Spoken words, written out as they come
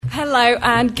Hello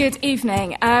and good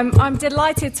evening. I'm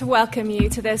delighted to welcome you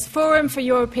to this Forum for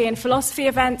European Philosophy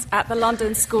event at the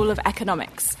London School of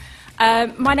Economics.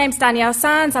 My name's Danielle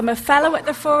Sands. I'm a fellow at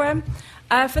the Forum.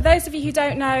 For those of you who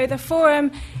don't know, the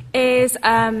Forum is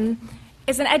an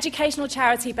educational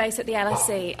charity based at the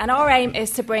LSE, and our aim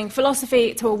is to bring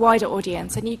philosophy to a wider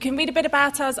audience. And you can read a bit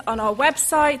about us on our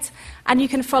website, and you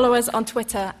can follow us on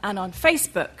Twitter and on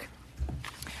Facebook.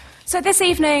 So this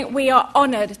evening, we are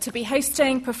honoured to be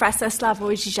hosting Professor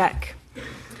Slavoj Žižek.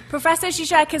 Professor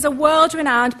Žižek is a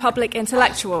world-renowned public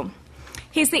intellectual.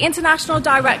 He's the international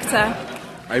director...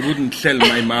 I wouldn't sell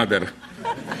my mother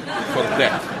for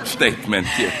that statement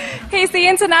here. He's the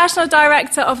international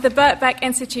director of the Birkbeck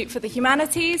Institute for the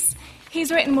Humanities. He's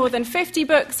written more than 50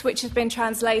 books, which have been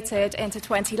translated into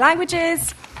 20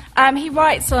 languages. He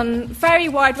writes on very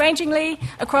wide-rangingly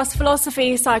across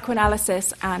philosophy,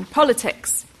 psychoanalysis, and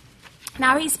politics.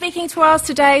 Now, he's speaking to us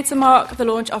today to mark the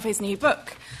launch of his new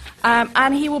book,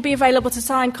 and he will be available to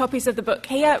sign copies of the book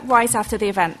here right after the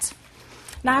event.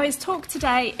 Now, his talk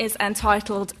today is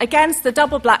entitled Against the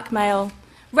Double Blackmail,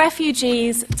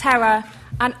 Refugees, Terror,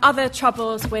 and Other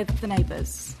Troubles with the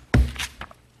Neighbours.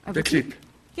 That's it.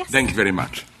 Yes. Thanks very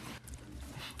much.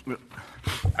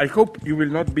 I hope you will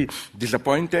not be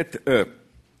disappointed,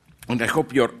 and I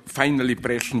hope your final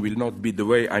impression will not be the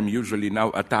way I'm usually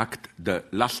now attacked. The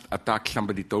last attack,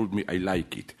 somebody told me I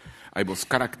like it. I was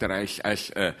characterized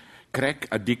as a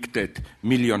crack-addicted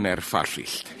millionaire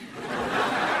fascist.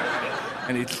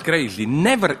 And it's crazy.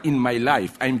 Never in my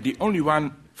life, I'm the only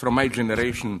one from my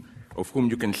generation of whom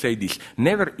you can say this,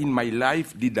 never in my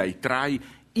life did I try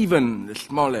even the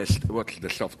smallest, what's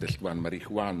the softest one,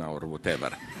 marijuana or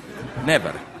whatever.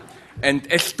 Never. And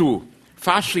as to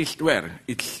fascist, well,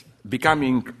 it's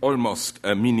becoming almost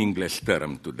a meaningless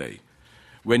term today.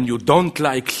 When you don't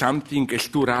like something as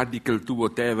too radical, too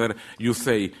whatever, you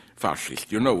say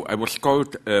fascist. You know, I was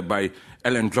called by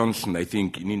Ellen Johnson, I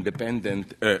think, in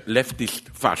Independent, leftist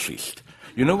fascist.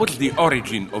 You know what's the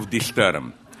origin of this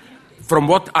term? From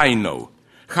what I know,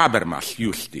 Habermas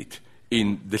used it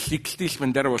in the 60s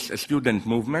when there was a student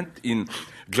movement in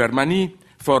Germany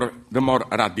for the more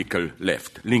radical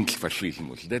left,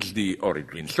 Linksfaschismus. That's the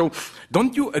origin. So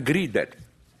don't you agree that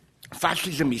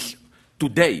fascism is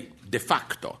today, de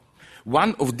facto,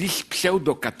 one of these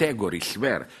pseudo-categories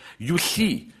where you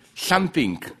see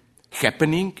something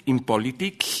happening in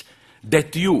politics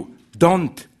that you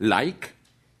don't like,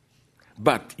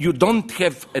 but you don't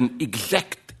have an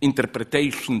exact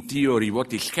interpretation theory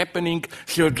what is happening,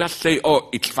 so you just say, oh,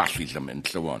 it's fascism and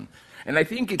so on. And I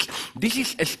think this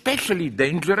is especially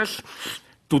dangerous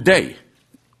today,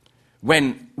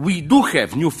 when we do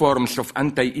have new forms of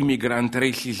anti-immigrant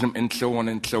racism and so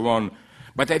on,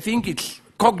 but I think it's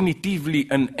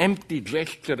cognitively an empty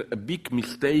gesture, a big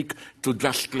mistake to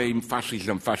just claim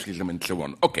fascism and so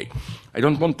on. Okay, I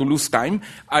don't want to lose time.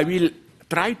 I will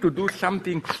try to do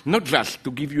something, not just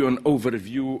to give you an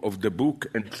overview of the book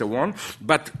and so on,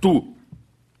 but to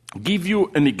give you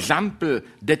an example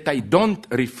that I don't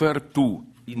refer to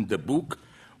in the book,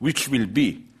 which will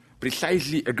be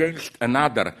precisely against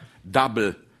another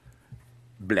double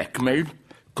blackmail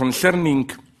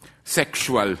concerning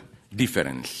sexual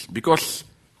difference. Because,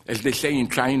 as they say in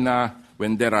China,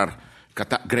 when there are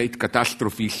great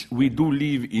catastrophes, we do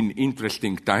live in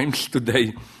interesting times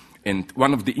today. And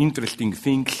one of the interesting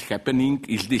things happening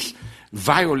is this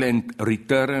violent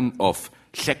return of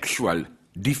sexual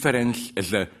difference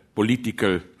as a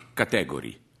political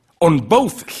category. On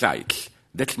both sides,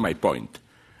 that's my point.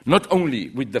 Not only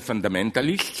with the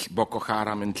fundamentalists, Boko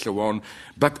Haram and so on,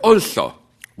 but also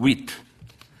with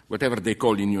whatever they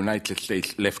call in the United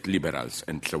States left liberals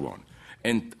and so on.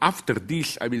 And after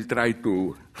this, I will try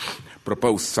to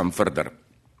propose some further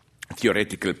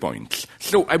theoretical points.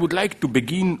 So I would like to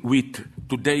begin with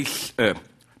today's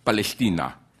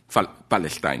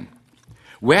Palestine,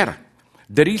 where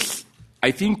there is,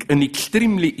 I think, an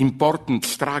extremely important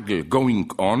struggle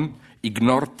going on,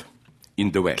 ignored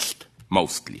in the West,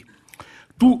 mostly.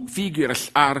 Two figures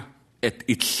are at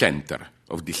its center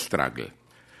of this struggle: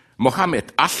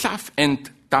 Mohammed Asaf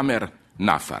and Tamer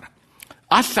Nafar.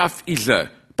 Asaf is a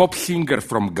pop singer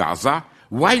from Gaza,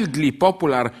 wildly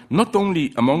popular not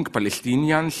only among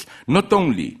Palestinians, not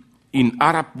only in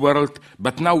Arab world,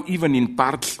 but now even in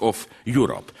parts of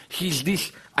Europe. He's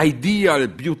this ideal,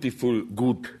 beautiful,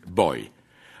 good boy.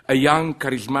 A young,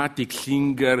 charismatic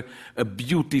singer, a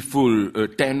beautiful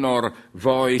tenor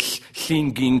voice,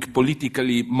 singing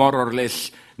politically more or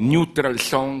less neutral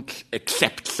songs,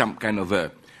 except some kind of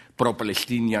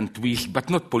pro-Palestinian twist, but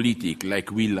not political, like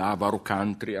we love our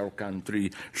country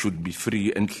should be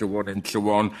free, and so on and so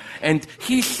on. And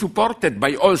he's supported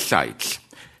by all sides.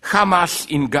 Hamas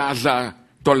in Gaza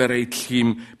tolerates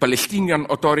him. Palestinian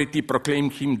Authority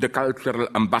proclaimed him the cultural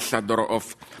ambassador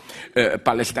of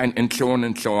Palestine, and so on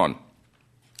and so on.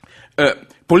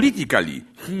 Politically,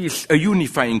 he is a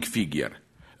unifying figure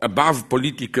above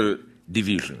political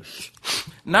divisions.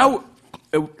 Now,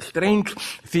 a strange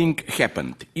thing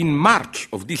happened. In March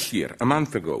of this year, a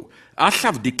month ago,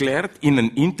 Asaf declared in an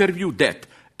interview that,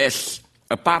 as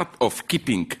a part of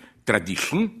keeping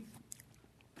tradition,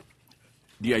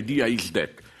 the idea is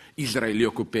that Israeli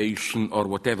occupation or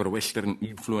whatever Western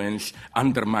influence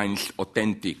undermines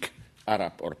authentic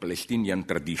Arab or Palestinian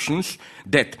traditions,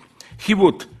 that he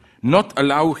would not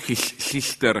allow his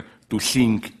sister to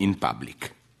sing in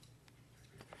public.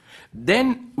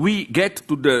 Then we get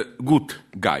to the good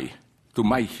guy, to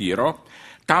my hero,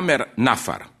 Tamer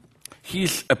Nafar. He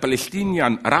is a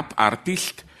Palestinian rap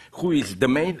artist who is the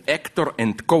main actor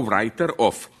and co-writer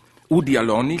of Udi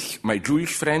Aloni's, my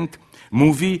Jewish friend,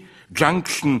 movie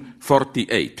Junction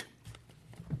 48.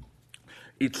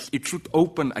 It should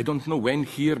open, I don't know when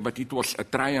here, but it was a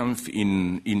triumph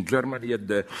in Germany at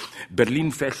the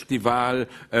Berlin Festival.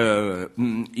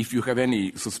 If you have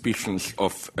any suspicions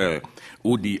of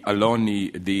Udi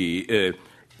Aloni, the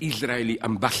Israeli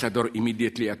ambassador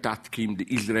immediately attacked him, the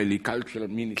Israeli cultural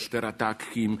minister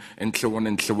attacked him, and so on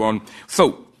and so on.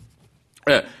 So,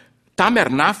 Tamer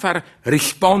Nafar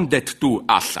responded to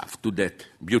Asaf, to that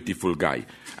beautiful guy.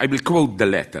 I will quote the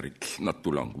letter, it's not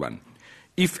too long one.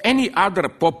 If any other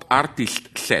pop artist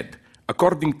said,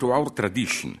 according to our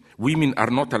tradition, women are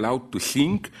not allowed to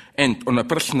sing, and on a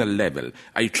personal level,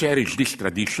 I cherish these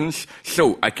traditions,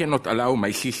 so I cannot allow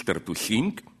my sister to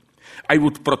sing, I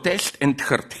would protest and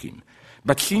hurt him.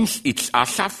 But since it's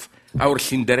Asaf, our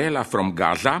Cinderella from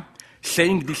Gaza,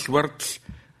 saying these words,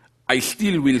 I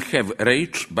still will have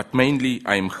rage, but mainly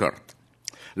I am hurt.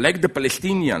 Like the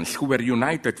Palestinians who were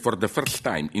united for the first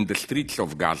time in the streets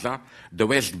of Gaza, the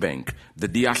West Bank, the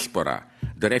diaspora,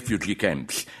 the refugee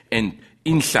camps, and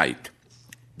inside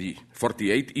the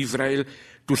 48 Israel,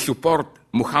 to support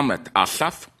Muhammad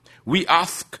Asaf, we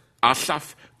ask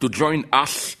Asaf to join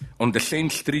us on the same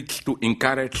streets to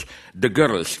encourage the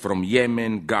girls from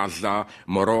Yemen, Gaza,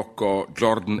 Morocco,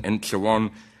 Jordan, and so on,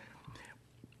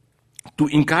 to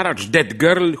encourage that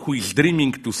girl who is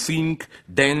dreaming to sing,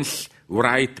 dance,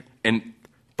 write, and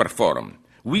perform.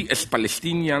 We as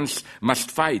Palestinians must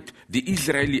fight the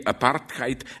Israeli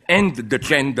apartheid and the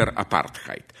gender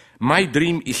apartheid. My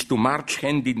dream is to march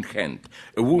hand in hand,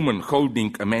 a woman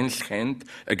holding a man's hand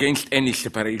against any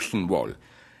separation wall.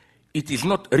 It is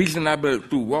not reasonable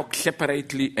to walk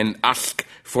separately and ask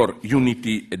for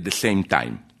unity at the same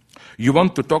time. You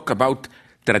want to talk about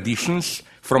traditions?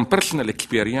 From personal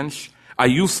experience, I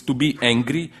used to be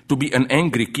an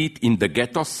angry kid in the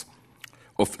ghettos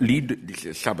of Lid, this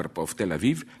is a suburb of Tel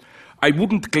Aviv. I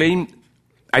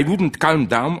wouldn't calm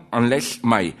down unless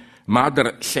my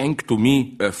mother sang to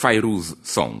me a Fairuz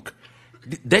song.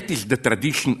 That is the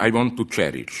tradition I want to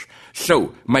cherish.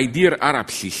 So, my dear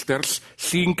Arab sisters,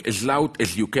 sing as loud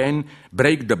as you can,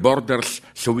 break the borders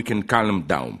so we can calm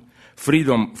down.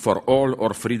 Freedom for all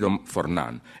or freedom for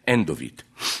none. End of it.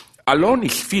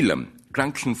 Aloni's film,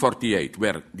 Junction 48,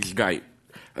 where this guy,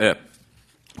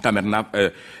 Tamer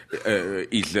Nafar,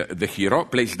 is the hero,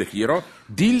 plays the hero,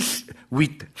 deals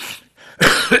with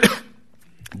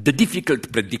the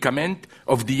difficult predicament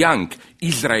of the young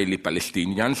Israeli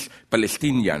Palestinians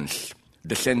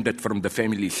descended from the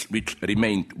families which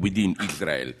remained within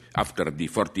Israel after the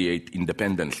 48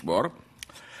 Independence War.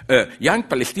 Young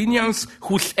Palestinians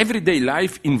whose everyday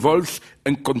life involves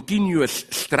a continuous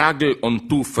struggle on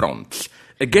two fronts,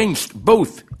 against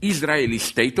both Israeli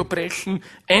state oppression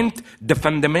and the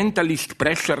fundamentalist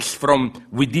pressures from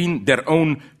within their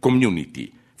own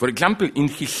community. For example, in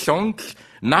his songs,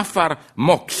 Nafar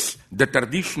mocks the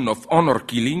tradition of honor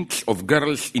killings of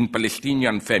girls in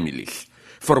Palestinian families.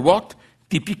 For what?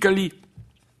 Typically,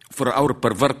 for our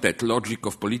perverted logic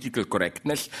of political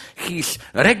correctness, he is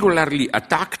regularly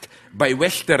attacked by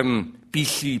Western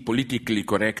PC politically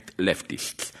correct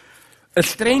leftists. A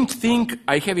strange thing,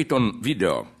 I have it on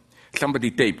video,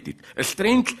 somebody taped it. A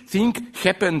strange thing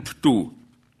happened to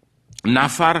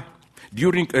Nafar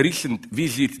during a recent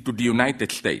visit to the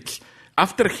United States.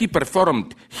 After he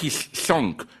performed his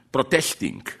song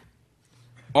protesting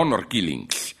honor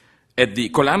killings at the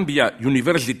Columbia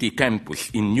University campus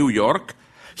in New York,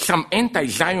 some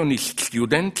anti-Zionist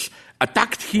students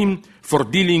attacked him for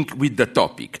dealing with the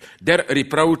topic. Their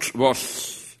reproach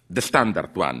was the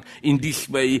standard one. In this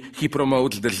way, he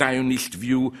promotes the Zionist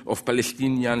view of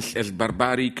Palestinians as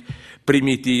barbaric,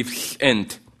 primitives,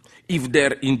 and if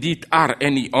there indeed are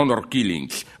any honor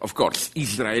killings, of course,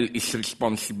 Israel is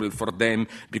responsible for them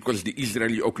because the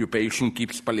Israeli occupation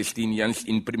keeps Palestinians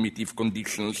in primitive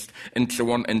conditions, and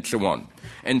so on and so on.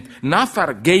 And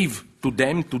Nafar gave to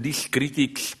them, to these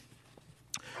critics,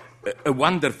 a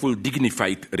wonderful,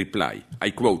 dignified reply.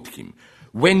 I quote him: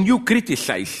 "When you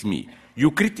criticize me,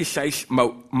 you criticize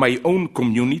my own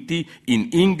community in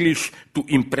English to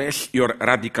impress your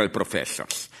radical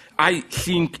professors. I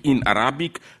think in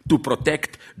Arabic to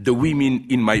protect the women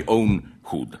in my own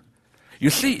hood."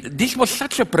 You see, this was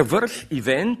such a perverse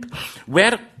event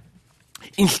where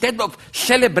instead of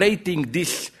celebrating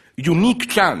this unique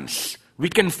chance, we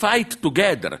can fight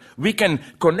together, we can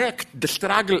connect the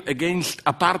struggle against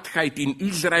apartheid in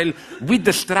Israel with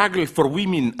the struggle for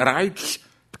women's rights,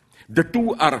 the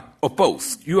two are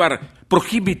opposed. You are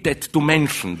prohibited to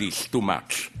mention this too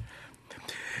much.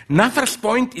 Nafar's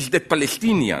point is that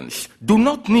Palestinians do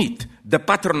not need the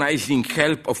patronizing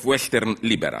help of Western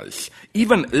liberals.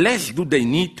 Even less do they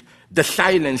need the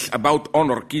silence about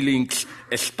honor killings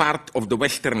as part of the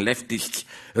Western leftists'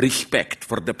 respect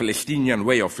for the Palestinian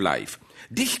way of life.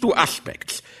 These two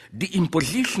aspects, the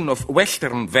imposition of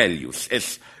Western values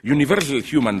as universal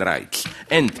human rights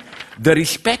and the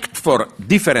respect for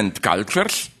different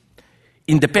cultures,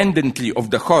 independently of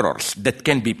the horrors that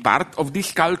can be part of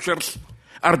these cultures,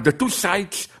 are the two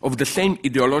sides of the same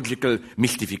ideological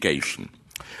mystification.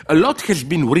 A lot has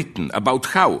been written about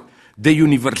how the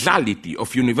universality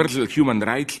of universal human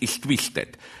rights is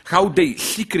twisted, how they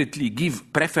secretly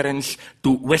give preference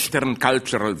to Western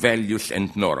cultural values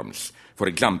and norms. For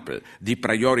example, the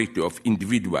priority of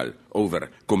individual over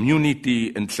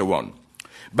community and so on.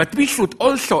 But we should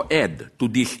also add to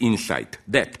this insight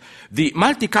that the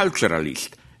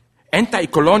multiculturalist,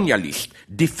 anti-colonialist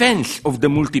defense of the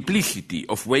multiplicity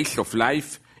of ways of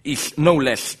life is no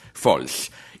less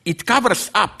false. It covers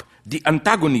up the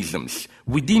antagonisms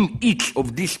within each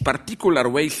of these particular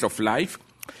ways of life,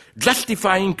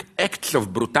 justifying acts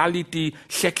of brutality,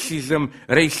 sexism,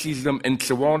 racism, and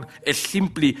so on as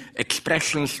simply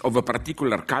expressions of a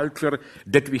particular culture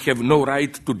that we have no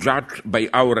right to judge by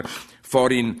our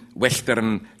foreign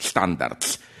Western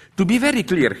standards. To be very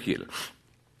clear here,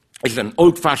 as an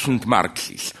old-fashioned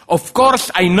Marxist, of course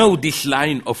I know this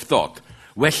line of thought.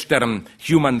 Western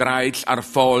human rights are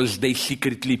false, they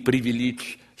secretly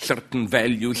privilege certain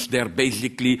values, they're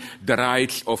basically the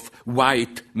rights of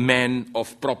white men,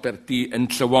 of property,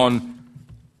 and so on.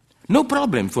 No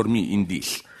problem for me in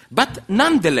this. But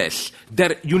nonetheless,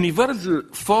 their universal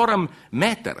forum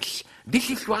matters. This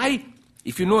is why,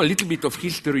 if you know a little bit of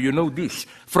history, you know this.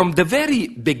 From the very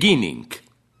beginning,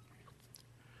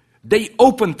 they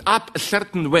opened up a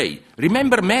certain way.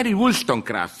 Remember Mary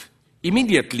Wollstonecraft?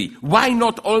 Immediately, why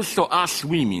not also us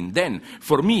women? Then,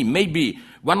 for me, maybe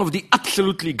one of the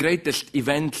absolutely greatest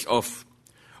events of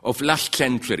last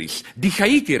centuries, the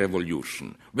Haiti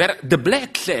Revolution, where the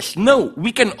black says, no,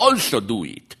 we can also do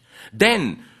it.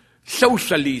 Then,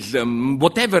 socialism,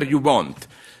 whatever you want.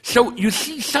 So you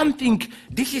see something,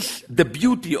 this is the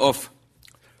beauty of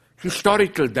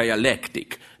historical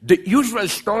dialectic. The usual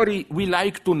story we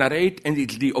like to narrate, and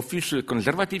it's the official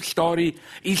conservative story,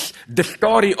 is the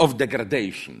story of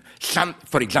degradation.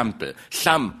 For example,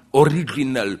 some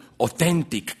original,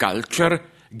 authentic culture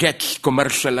gets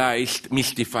commercialized,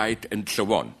 mystified, and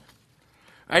so on.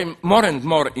 I'm more and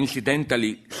more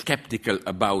incidentally skeptical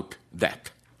about that.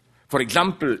 For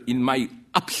example, in my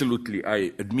absolutely,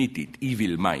 I admit it,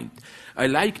 evil mind, I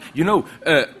like,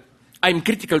 I'm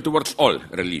critical towards all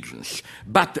religions,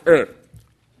 but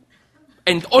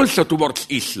and also towards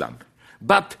Islam.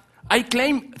 But I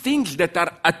claim things that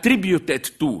are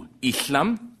attributed to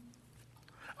Islam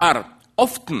are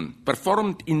often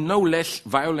performed in no less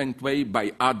violent way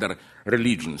by other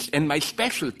religions. And my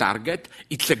special target,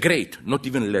 it's a great, not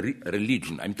even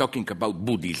religion, I'm talking about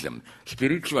Buddhism,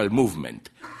 spiritual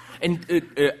movement. And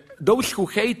those who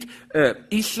hate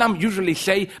Islam usually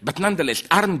say, but nonetheless,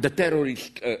 aren't the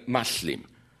terrorists Muslim?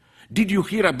 Did you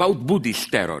hear about Buddhist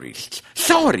terrorists?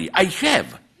 Sorry, I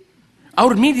have.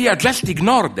 Our media just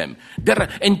ignore them.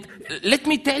 And let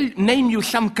me name you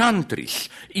some countries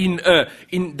in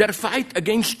their fight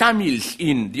against Tamils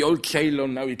in the old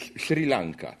Ceylon, now it's Sri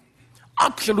Lanka.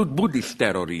 Absolute Buddhist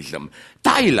terrorism.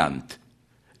 Thailand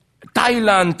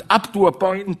up to a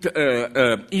point,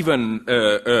 even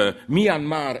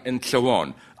Myanmar and so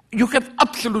on. You have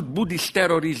absolute Buddhist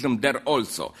terrorism there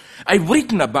also. I've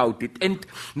written about it, and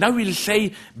now we'll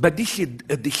say, but this is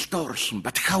a distortion.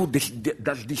 But how does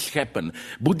this happen?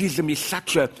 Buddhism is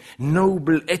such a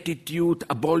noble attitude,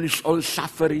 abolish all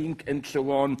suffering, and so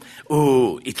on.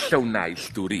 Oh, it's so nice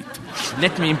to read.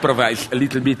 Let me improvise a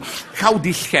little bit how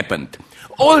this happened.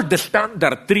 All the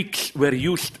standard tricks were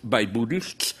used by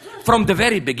Buddhists from the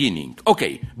very beginning.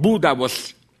 Okay, Buddha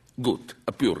was good,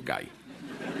 a pure guy.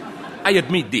 I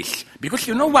admit this, because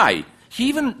you know why? He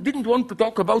even didn't want to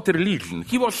talk about religion.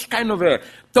 He was kind of a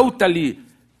totally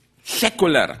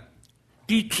secular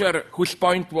teacher whose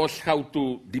point was how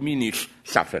to diminish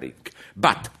suffering.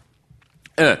 But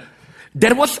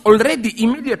there was already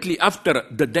immediately after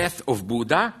the death of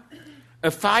Buddha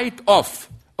a fight of,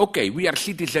 okay, we are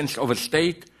citizens of a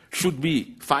state, should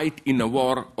we fight in a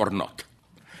war or not?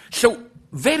 So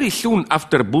very soon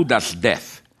after Buddha's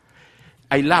death,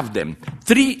 I love them.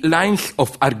 3 lines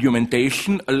of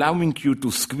argumentation allowing you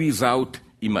to squeeze out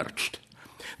emerged.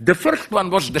 The first one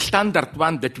was the standard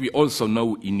one that we also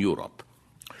know in Europe.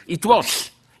 It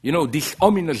was, this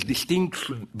ominous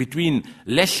distinction between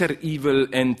lesser evil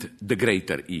and the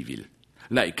greater evil.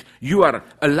 Like, you are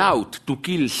allowed to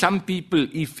kill some people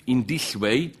if in this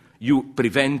way you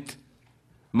prevent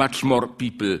much more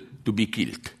people to be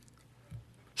killed.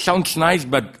 Sounds nice,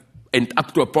 but and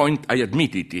up to a point, I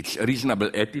admit it, it's a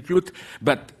reasonable attitude,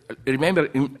 but remember,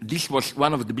 this was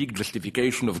one of the big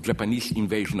justifications of Japanese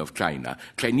invasion of China.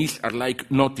 Chinese are like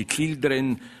naughty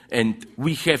children, and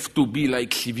we have to be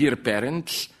like severe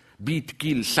parents,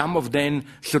 kill some of them,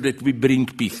 so that we bring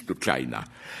peace to China.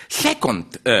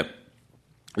 Second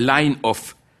line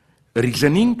of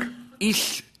reasoning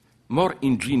is more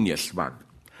ingenious one.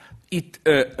 It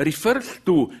refers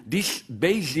to this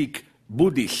basic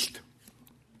Buddhist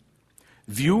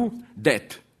view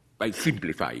that, I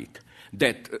simplify it,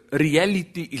 that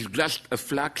reality is just a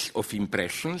flux of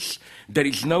impressions, there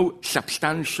is no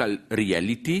substantial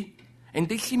reality, and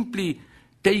they simply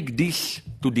take this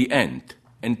to the end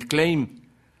and claim,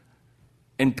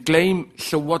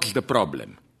 so what's the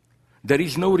problem? There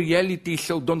is no reality,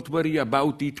 so don't worry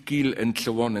about it, kill, and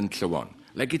so on and so on.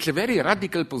 Like, it's a very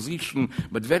radical position,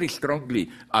 but very strongly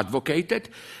advocated,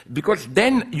 because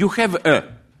then you have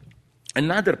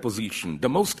another position, the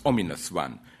most ominous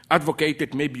one,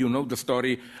 advocated, maybe you know the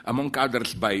story, among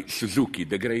others by Suzuki,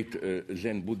 the great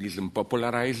Zen Buddhism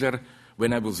popularizer.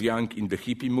 When I was young in the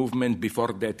hippie movement,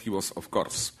 before that he was, of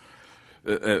course,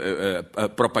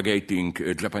 propagating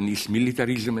Japanese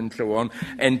militarism and so on.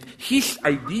 And his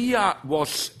idea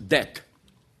was that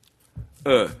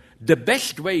the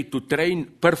best way to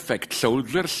train perfect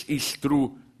soldiers is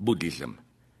through Buddhism.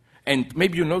 And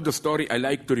maybe you know the story, I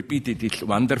like to repeat it, it's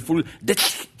wonderful.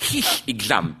 That's his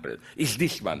example, is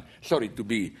this one. Sorry to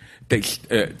be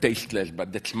tasteless,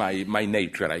 but that's my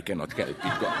nature, I cannot help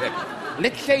it.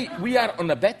 Let's say we are on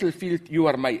a battlefield, you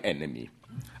are my enemy.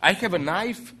 I have a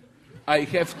knife, I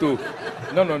have to...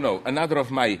 No, another of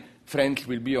my friends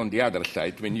will be on the other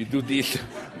side. When you do this,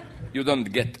 you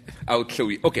don't get out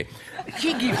so easy. Okay,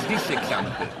 he gives this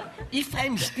example. If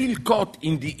I'm still caught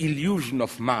in the illusion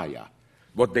of Maya,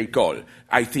 what they call,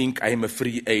 I think I am a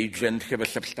free agent, have a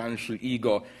substantial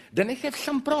ego, then I have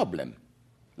some problem.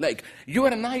 Like, you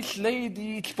are a nice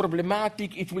lady, it's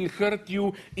problematic, it will hurt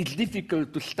you, it's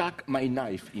difficult to stuck my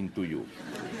knife into you.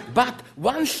 But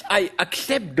once I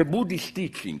accept the Buddhist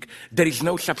teaching, there is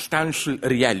no substantial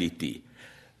reality.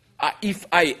 If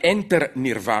I enter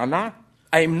nirvana,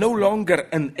 I am no longer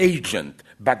an agent,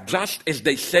 but just, as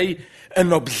they say,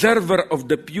 an observer of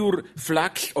the pure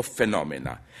flux of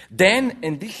phenomena. Then,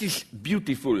 and this is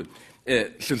beautiful,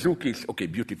 Suzuki's,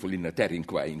 beautiful in a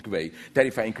terrifying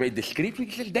way, description,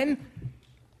 he says, then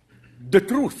the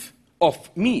truth of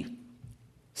me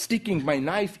sticking my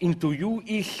knife into you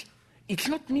is, it's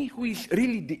not me who is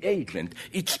really the agent.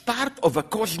 It's part of a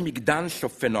cosmic dance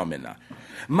of phenomena.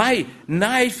 My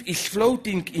knife is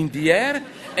floating in the air,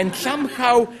 and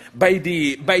somehow, by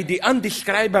the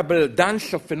undescribable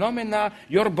dance of phenomena,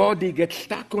 your body gets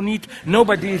stuck on it,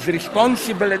 nobody is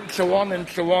responsible, and so on and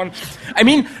so on. I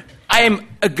mean, I am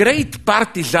a great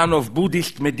partisan of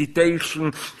Buddhist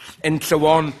meditation, and so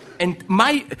on. And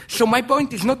my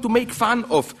point is not to make fun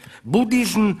of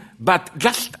Buddhism, but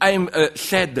just I am a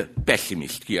sad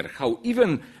pessimist here, how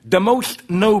even the most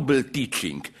noble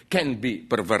teaching can be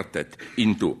perverted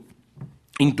into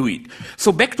it.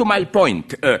 So back to my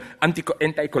point,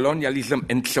 anti-colonialism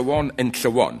and so on and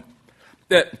so on.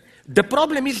 The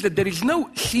problem is that there is no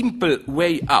simple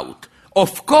way out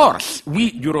Of course,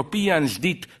 we Europeans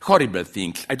did horrible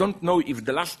things. I don't know if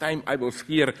the last time I was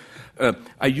here,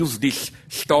 I used this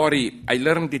story. I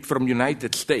learned it from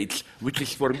United States, which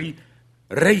is for me,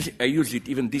 I use it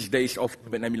even these days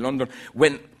often when I'm in London,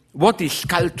 what is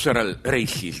cultural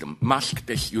racism, masked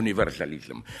as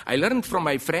universalism? I learned from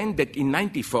my friend that in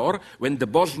 1994, when the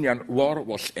Bosnian War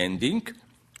was ending,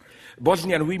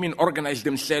 Bosnian women organized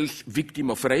themselves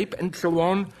victim of rape and so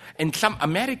on, and some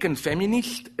American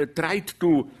feminists tried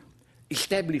to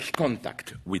establish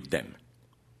contact with them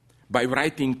by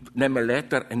writing them a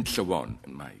letter and so on.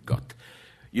 My God.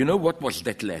 You know what was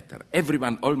that letter?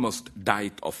 Everyone almost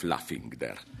died of laughing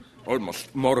there.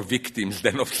 Almost more victims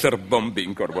than of Serb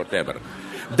bombing or whatever.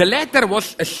 The letter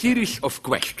was a series of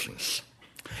questions.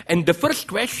 And the first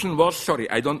question was,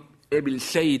 I will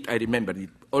say it, I remember it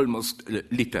almost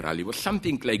literally, was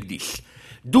something like this.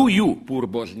 Do you, poor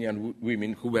Bosnian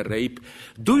women who were raped,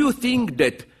 do you think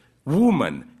that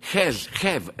woman has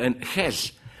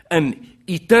an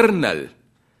eternal,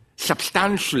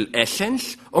 substantial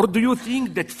essence, or do you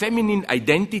think that feminine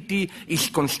identity is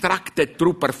constructed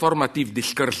through performative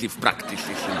discursive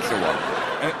practices and so on?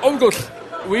 And all those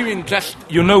women just,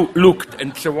 looked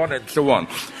and so on and so on.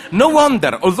 No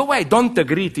wonder, although I don't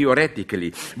agree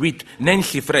theoretically with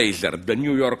Nancy Fraser, the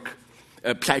New York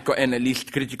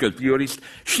psychoanalyst, critical theorist,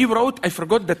 she wrote, I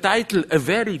forgot the title, a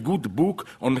very good book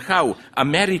on how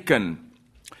American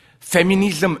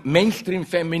feminism, mainstream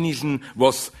feminism,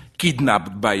 was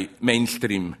kidnapped by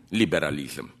mainstream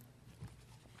liberalism.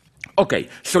 Okay,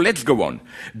 so let's go on.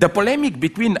 The polemic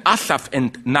between Asaf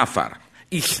and Nafar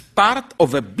is part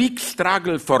of a big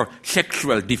struggle for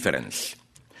sexual difference,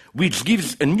 which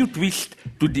gives a new twist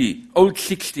to the old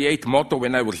 68 motto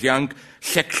when I was young,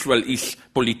 sexual is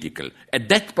political. At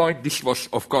that point, this was,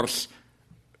 of course,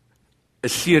 a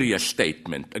serious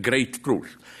statement, a great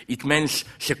truth. It means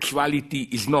sexuality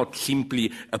is not simply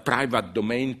a private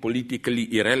domain,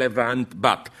 politically irrelevant,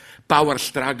 but power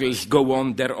struggles go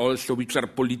on there also, which are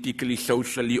politically,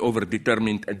 socially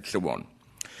overdetermined, and so on.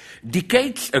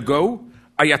 Decades ago,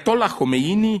 Ayatollah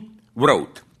Khomeini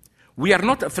wrote, "We are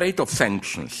not afraid of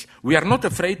sanctions. We are not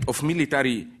afraid of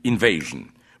military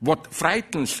invasion. What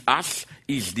frightens us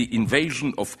is the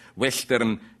invasion of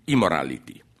Western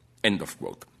immorality." End of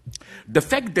quote. The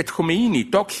fact that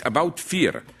Khomeini talks about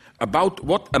fear, about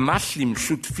what a Muslim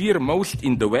should fear most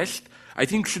in the West, I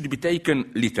think should be taken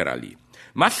literally.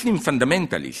 Muslim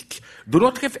fundamentalists do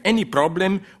not have any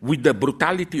problem with the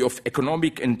brutality of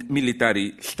economic and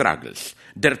military struggles.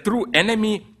 Their true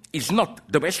enemy is not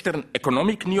the Western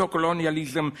economic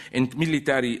neocolonialism and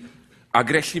military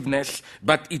aggressiveness,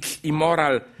 but its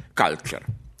immoral culture.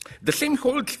 The same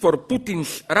holds for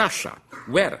Putin's Russia,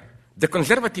 where the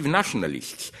conservative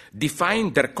nationalists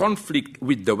define their conflict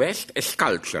with the West as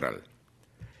cultural.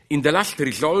 In the last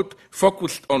result,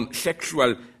 focused on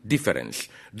sexual difference.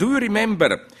 Do you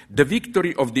remember the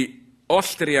victory of the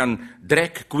Austrian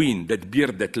drag queen, that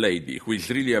bearded lady, who is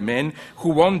really a man, who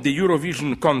won the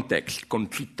Eurovision contest,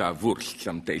 Conchita Wurst,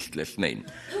 some tasteless name?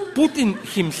 Putin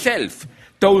himself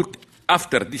told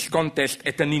after this contest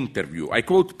at an interview, I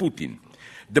quote Putin,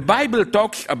 "The Bible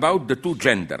talks about the two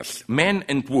genders, man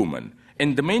and woman,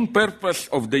 and the main purpose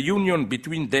of the union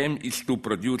between them is to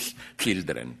produce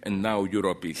children." And now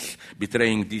Europe is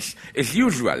betraying this. As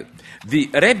usual, the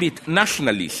rabid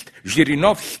nationalist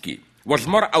Zhirinovsky was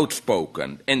more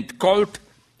outspoken and called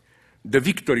the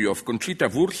victory of Conchita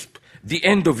Wurst the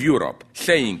end of Europe,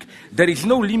 saying, "There is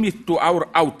no limit to our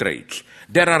outrage.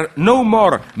 There are no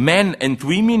more men and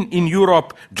women in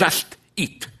Europe, just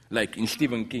it." Like in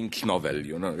Stephen King's novel,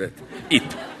 that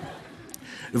it.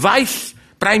 Vice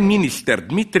Prime Minister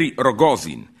Dmitry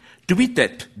Rogozin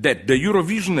tweeted that the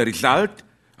Eurovision result,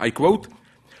 I quote,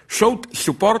 showed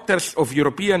supporters of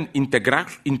European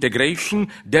integration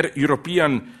their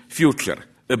European future,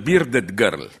 a bearded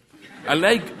girl. I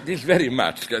like this very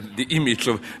much, the image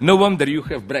of, no wonder you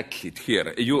have Brexit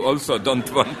here. You also don't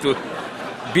want to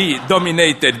be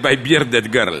dominated by bearded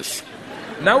girls.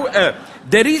 Now,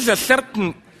 there is a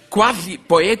certain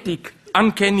quasi-poetic,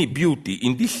 uncanny beauty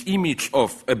in this image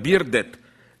of a bearded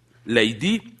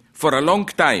lady, for a long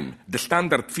time the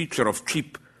standard feature of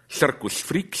cheap circus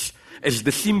freaks, as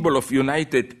the symbol of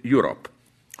united Europe.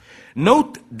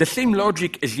 Note the same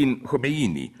logic as in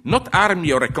Khomeini, not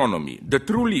army or economy. The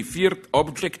truly feared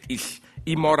object is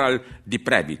immoral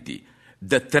depravity,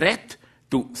 the threat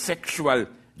to sexual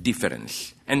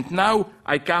difference. And now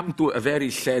I come to a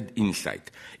very sad insight.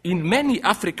 In many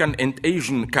African and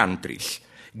Asian countries,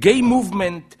 gay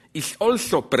movement is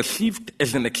also perceived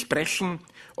as an expression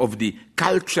of the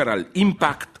cultural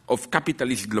impact of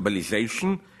capitalist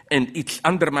globalization and its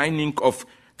undermining of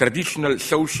traditional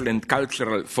social and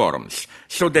cultural forms,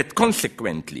 so that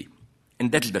consequently,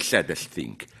 and that's the saddest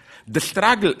thing, the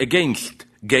struggle against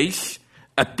gays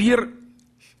appear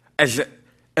as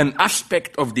an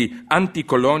aspect of the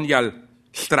anti-colonial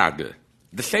struggle.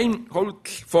 The same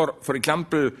holds for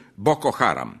example, Boko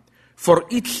Haram. For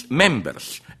its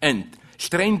members, and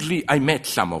strangely I met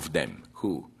some of them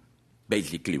who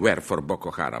basically were for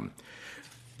Boko Haram,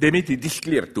 they made it this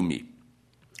clear to me.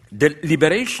 The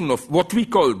liberation of what we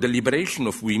call the liberation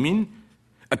of women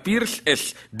appears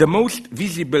as the most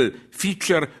visible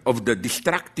feature of the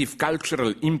destructive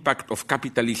cultural impact of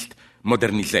capitalist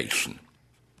modernization.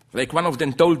 Like one of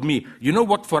them told me, you know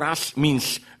what for us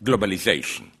means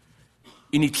globalization?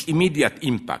 In its immediate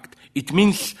impact. It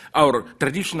means our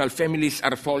traditional families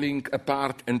are falling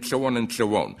apart and so on and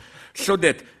so on. So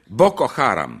that Boko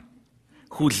Haram,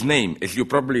 whose name, as you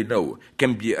probably know,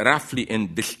 can be roughly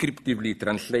and descriptively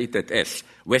translated as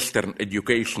Western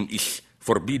education is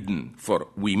forbidden for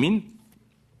women,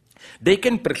 they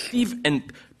can perceive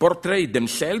and portray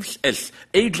themselves as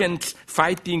agents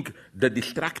fighting the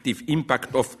destructive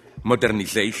impact of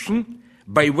modernization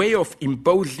by way of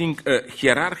imposing a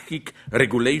hierarchic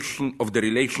regulation of the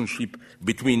relationship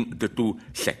between the two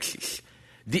sexes.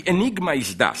 The enigma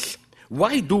is thus,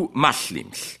 why do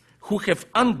Muslims, who have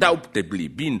undoubtedly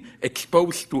been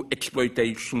exposed to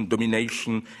exploitation,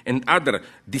 domination, and other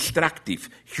destructive,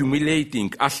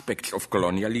 humiliating aspects of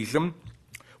colonialism,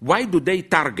 why do they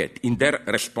target in their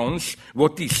response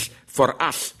what is, for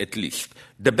us at least,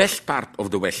 the best part of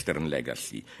the Western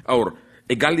legacy, our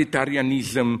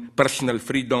egalitarianism, personal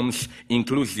freedoms,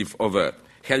 inclusive of a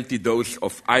healthy dose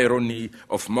of irony,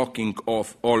 of mocking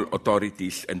of all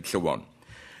authorities, and so on?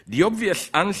 The obvious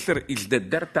answer is that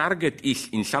their target is,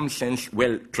 in some sense,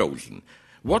 well chosen.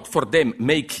 What for them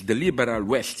makes the liberal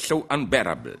West so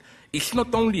unbearable is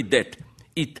not only that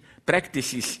it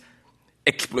practices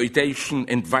exploitation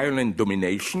and violent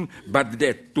domination, but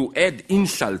that, to add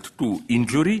insult to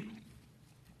injury,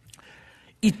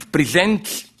 it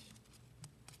presents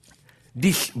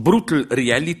this brutal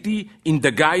reality in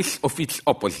the guise of its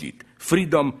opposite,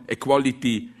 freedom,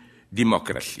 equality,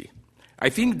 democracy. I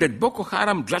think that Boko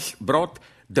Haram just brought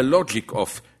the logic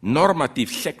of normative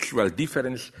sexual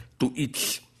difference to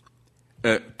its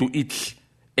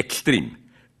extreme.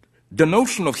 The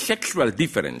notion of sexual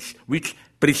difference, which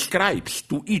prescribes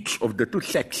to each of the two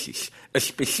sexes a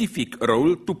specific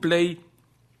role to play,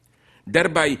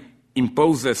 thereby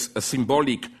imposes a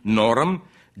symbolic norm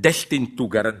destined to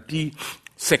guarantee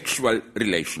sexual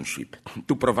relationship,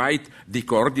 to provide the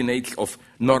coordinates of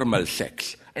normal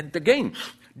sex. And again,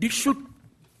 this should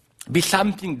be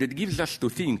something that gives us to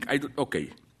think, okay,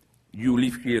 you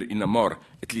live here in a more,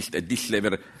 at least at this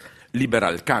level,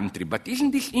 liberal country, but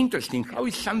isn't this interesting? How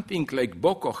is something like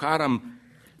Boko Haram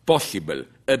possible?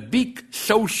 A big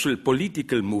social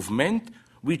political movement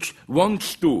which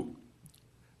wants to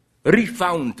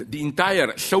refound the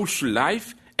entire social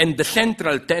life, and the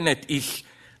central tenet is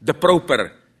the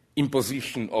proper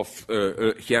imposition of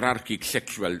hierarchic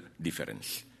sexual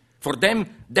difference. For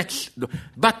them,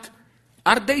 but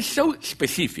are they so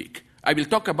specific? I will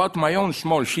talk about my own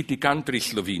small shitty country,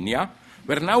 Slovenia,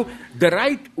 where now the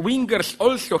right-wingers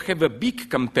also have a big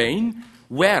campaign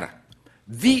where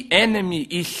the enemy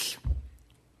is,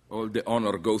 all the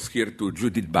honor goes here to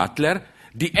Judith Butler,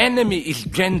 the enemy is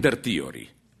gender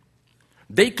theory.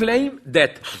 They claim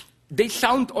that they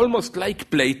sound almost like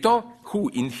Plato, who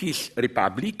in his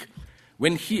Republic,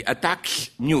 when he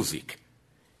attacks music,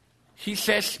 he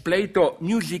says, Plato,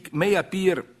 music may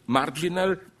appear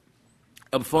marginal,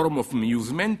 a form of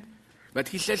amusement, but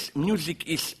he says music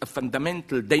is a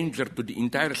fundamental danger to the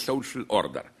entire social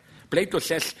order. Plato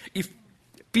says if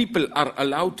people are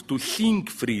allowed to sing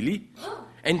freely,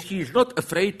 and he is not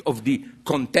afraid of the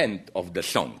content of the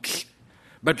songs,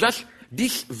 but just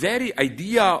this very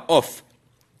idea of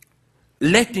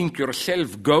letting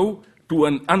yourself go to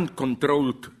an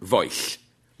uncontrolled voice,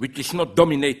 which is not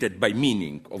dominated by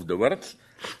meaning of the words.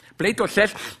 Plato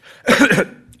says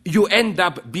you end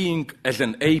up being as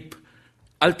an ape.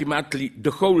 Ultimately,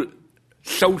 the whole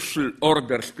social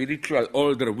order, spiritual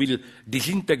order will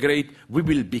disintegrate. We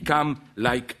will become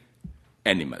like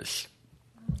animals.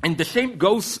 And the same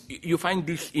goes, you find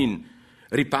this in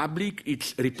Republic.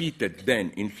 It's repeated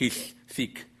then in his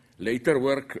thick later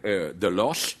work, The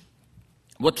Loss.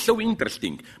 What's so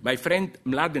interesting, my friend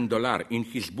Mladen Dolar, in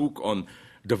his book on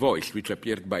The Voice, which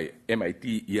appeared by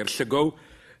MIT years ago,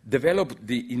 developed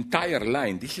the entire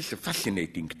line. This is a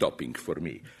fascinating topic for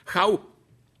me. How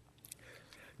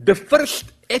the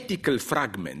first ethical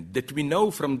fragment that we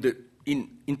know from the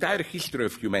entire history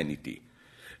of humanity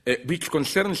which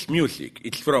concerns music.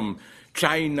 It's from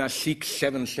China, 6th,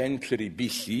 7th century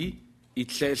BC. It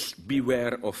says,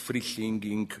 beware of free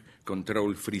singing,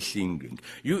 control free singing.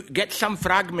 You get some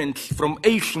fragments from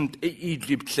ancient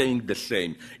Egypt saying the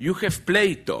same. You have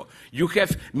Plato. You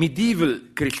have medieval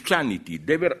Christianity.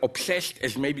 They were obsessed,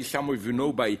 as maybe some of you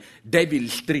know, by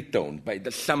devil's tritone, by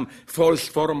some false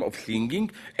form of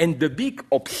singing. And the big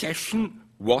obsession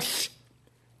was,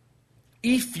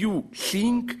 if you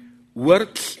sing,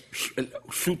 words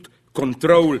should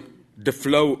control the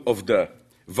flow of the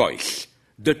voice.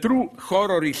 The true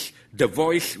horror is the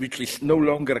voice which is no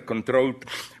longer controlled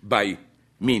by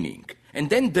meaning.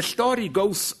 And then the story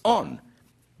goes on.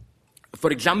 For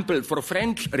example, for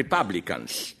French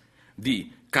Republicans, the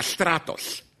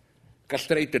castratos,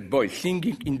 castrated boys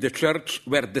singing in the church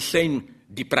were the same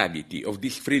depravity of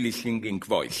this freely singing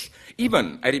voice.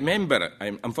 Even, I remember,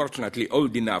 I'm unfortunately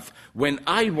old enough, when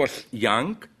I was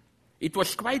young, it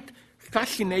was quite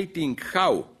fascinating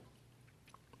how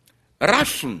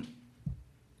Russian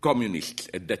communists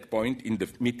at that point in the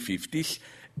mid-50s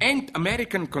and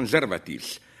American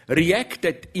conservatives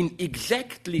reacted in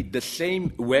exactly the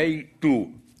same way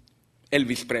to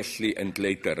Elvis Presley and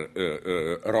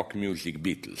later rock music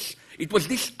Beatles. It was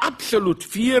this absolute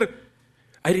fear.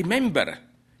 I remember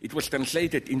it was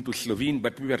translated into Slovene,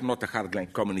 but we were not a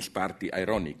hardline communist party,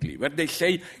 ironically, where they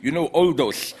say, you know, all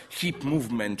those hip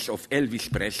movements of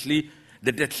Elvis Presley,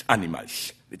 that's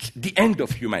animals. It's the end of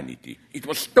humanity. It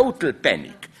was total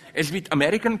panic. As with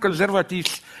American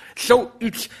conservatives,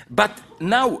 but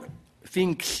now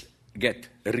things get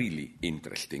really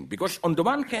interesting. Because on the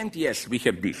one hand, yes, we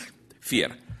have this fear.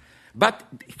 But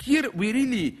here we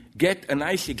really get a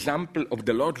nice example of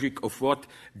the logic of what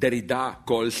Derrida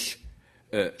calls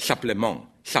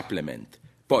supplement,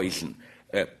 poison,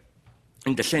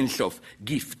 in the sense of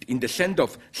gift, in the sense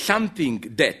of something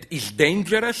that is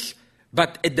dangerous,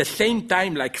 but at the same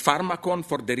time, like pharmacon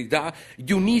for Derrida,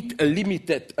 you need a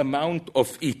limited amount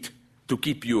of it to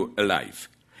keep you alive.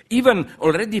 Even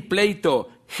already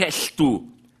Plato has to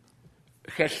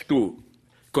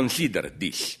consider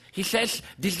this. He says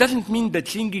this doesn't mean that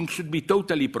singing should be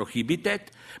totally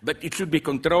prohibited, but it should be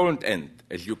controlled, and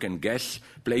as you can guess,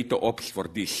 Plato opts for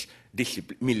this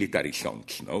military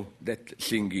songs, no? That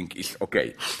singing is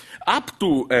okay. Up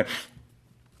to,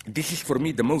 this is for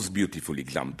me the most beautiful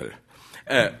example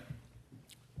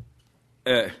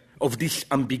of this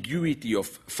ambiguity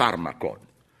of pharmacon.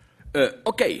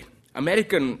 Okay,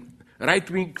 American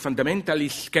right-wing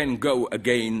fundamentalists can go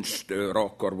against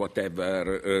rock or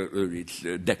whatever, it's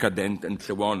decadent and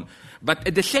so on, but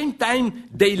at the same time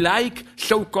they like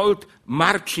so-called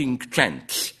marching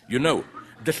chants, you know,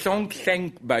 the songs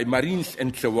sang by Marines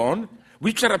and so on,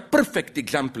 which are a perfect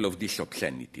example of this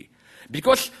obscenity.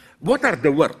 Because what are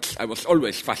the words? I was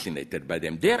always fascinated by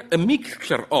them. They're a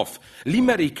mixture of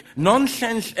limerick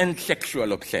nonsense and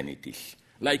sexual obscenities.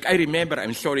 Like I remember,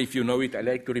 I'm sorry if you know it, I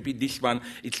like to repeat this one.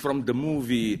 It's from the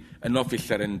movie An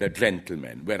Officer and a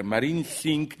Gentleman, where Marines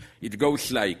sing, it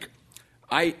goes like,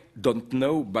 I don't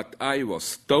know, but I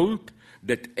was told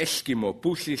that Eskimo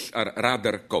pussies are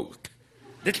rather cold.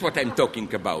 That's what I'm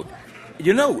talking about.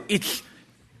 You know, it's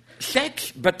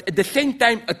sex, but at the same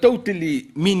time, a totally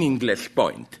meaningless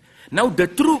point. Now, the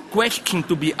true question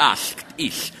to be asked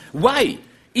is, why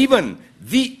even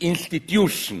the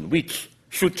institution which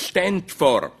should stand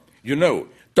for, you know,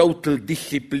 total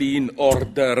discipline,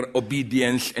 order,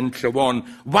 obedience, and so on,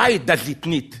 why does it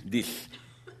need this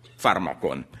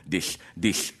pharmacon, this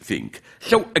thing?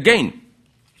 So, again,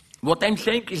 what I'm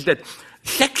saying is that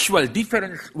sexual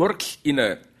difference works in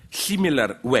a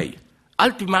similar way.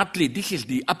 Ultimately, this is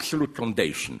the absolute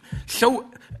foundation. So,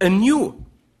 a new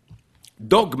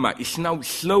dogma is now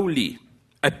slowly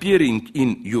appearing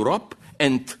in Europe,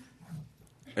 and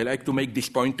I like to make this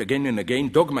point again and again.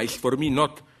 Dogma is for me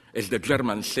not, as the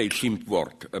Germans say,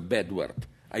 Schimpfwort, a bad word.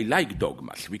 I like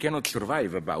dogmas. We cannot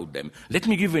survive without them. Let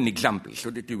me give you an example so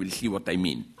that you will see what I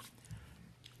mean.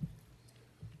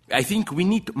 I think we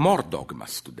need more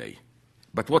dogmas today.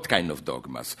 But what kind of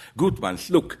dogmas? Good ones.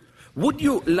 Look, would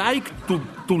you like to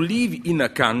live in a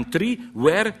country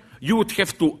where you would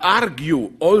have to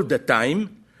argue all the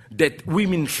time that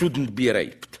women shouldn't be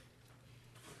raped?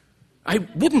 I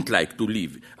wouldn't like to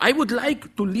live. I would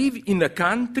like to live in a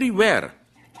country where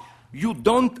you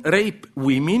don't rape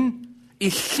women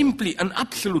is simply an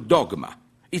absolute dogma.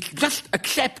 It's just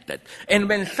accepted. And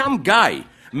when some guy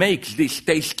makes these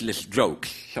tasteless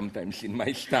jokes, sometimes in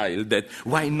my style, that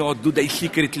why not, do they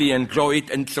secretly enjoy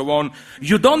it, and so on,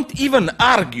 you don't even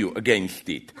argue against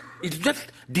it. It's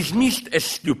just dismissed as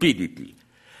stupidity.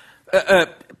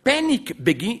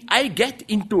 I get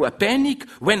into a panic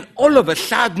when all of a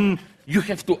sudden you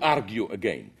have to argue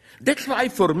again. That's why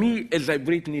for me, as I've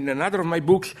written in another of my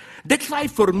books, that's why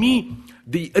for me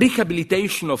the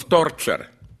rehabilitation of torture,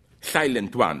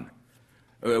 silent one,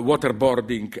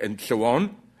 waterboarding and so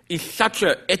on, is such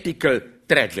an ethical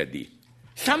tragedy.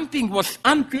 Something was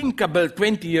unthinkable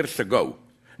 20 years ago.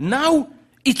 Now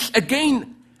it's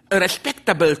again a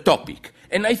respectable topic.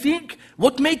 And I think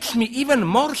what makes me even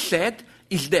more sad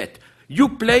is that you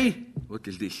play, what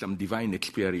is this, some divine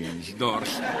experience,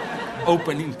 doors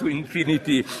opening to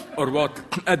infinity, or what?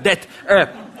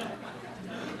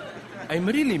 I'm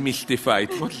really mystified.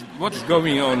 What's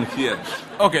going on here?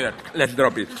 Okay, let's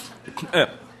drop it.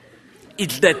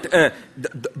 It's that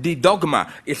the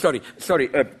dogma,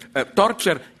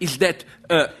 torture is that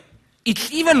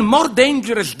it's even more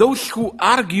dangerous those who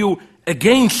argue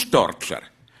against torture.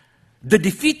 The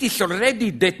defeat is already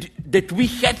that we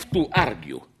have to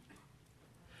argue.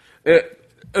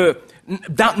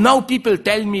 Now people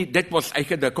tell me I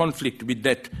had a conflict with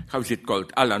that, how's it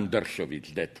called, Alan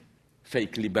Dershowitz, that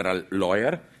fake liberal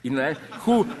lawyer,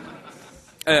 who,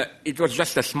 it was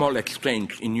just a small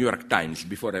exchange in New York Times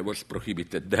before I was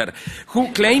prohibited there,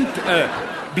 who claimed,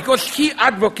 because he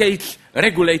advocates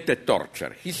regulated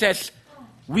torture. He says,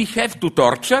 we have to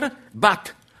torture,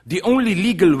 but the only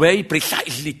legal way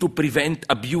precisely to prevent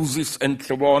abuses and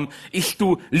so on is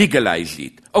to legalize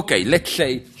it. Okay, let's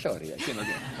say,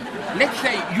 let's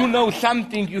say you know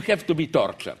something, you have to be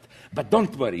tortured. But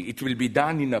don't worry, it will be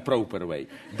done in a proper way.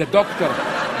 The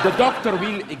doctor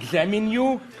will examine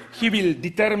you. He will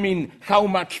determine how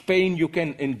much pain you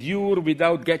can endure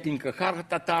without getting a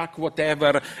heart attack,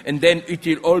 whatever, and then it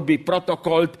will all be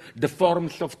protocoled, the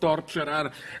forms of torture are,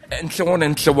 and so on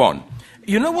and so on.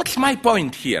 You know what's my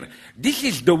point here? This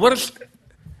is the worst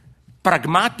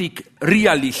pragmatic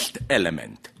realist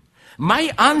element.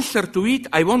 My answer to it,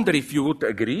 I wonder if you would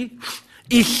agree,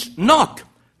 is not,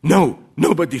 no,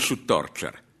 nobody should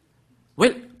torture.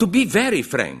 Well, to be very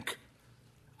frank,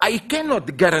 I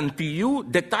cannot guarantee you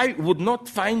that I would not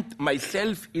find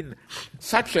myself in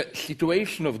such a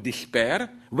situation of despair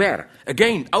where,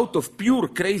 again, out of pure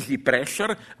crazy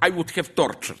pressure, I would have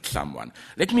tortured someone.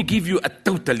 Let me give you a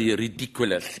totally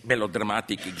ridiculous,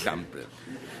 melodramatic example.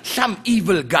 Some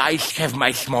evil guys have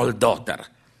my small daughter,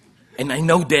 and I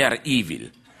know they are evil.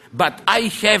 But I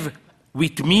have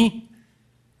with me,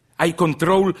 I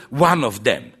control one of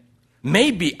them.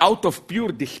 Maybe out of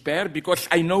pure despair, because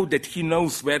I know that he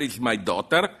knows where is my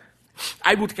daughter,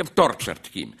 I would have tortured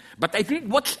him. But I think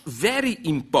what's very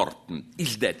important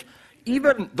is that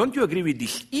even, don't you agree with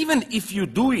this, even if you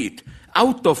do it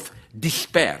out of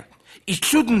despair, it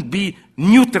shouldn't be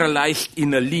neutralized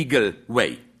in a legal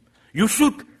way. You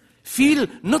should feel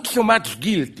not so much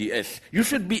guilty as you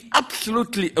should be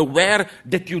absolutely aware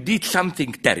that you did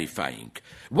something terrifying.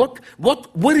 What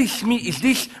worries me is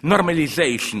this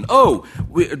normalization. Oh,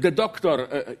 the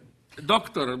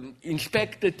doctor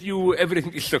inspected you,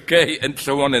 everything is okay, and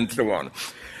so on and so on.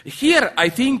 Here, I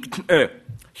think,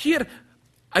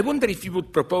 I wonder if you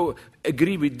would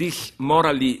agree with this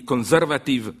morally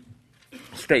conservative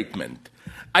statement.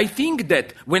 I think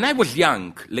that when I was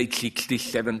young, late 60s,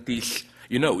 70s,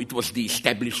 you know, it was the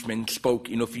establishment spoke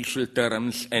in official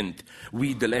terms, and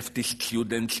we, the leftist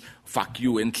students, fuck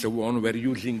you and so on, were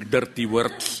using dirty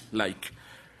words like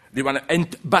the one.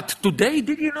 But today,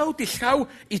 did you notice how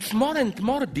it's more and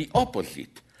more the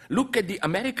opposite? Look at the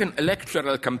American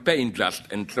electoral campaign just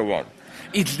and so on.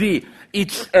 It's the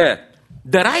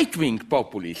right-wing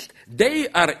populists. They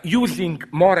are using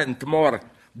more and more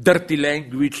dirty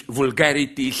language,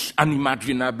 vulgarities,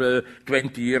 unimaginable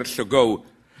 20 years ago.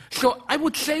 So I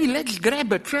would say let's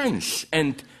grab a chance,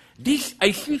 and this,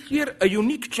 I see here a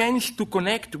unique chance to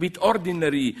connect with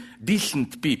ordinary,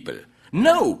 decent people.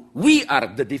 No, we are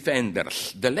the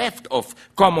defenders, the left, of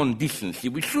common decency.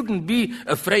 We shouldn't be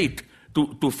afraid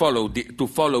to follow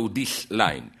this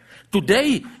line.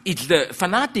 Today, it's the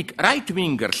fanatic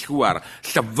right-wingers who are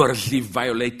subversive,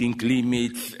 violating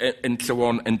limits, and so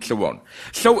on and so on.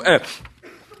 So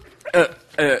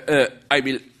I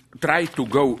will try to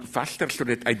go faster so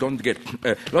that I don't get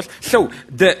lost. So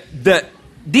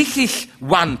this is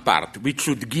one part which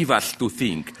should give us to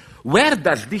think. Where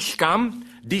does this come,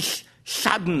 this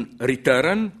sudden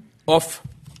return of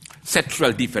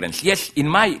sexual difference? Yes, in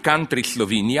my country,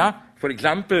 Slovenia, for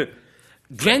example,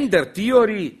 gender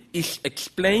theory is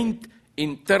explained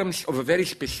in terms of a very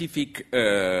specific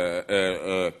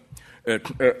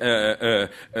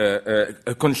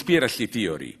conspiracy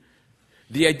theory.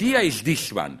 The idea is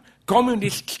this one.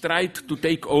 Communists tried to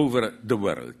take over the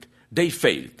world. They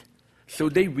failed. So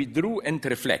they withdrew and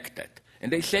reflected.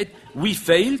 And they said, we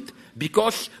failed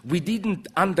because we didn't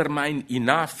undermine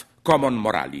enough common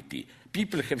morality.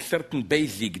 People have certain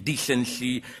basic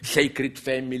decency, sacred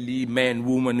family, man,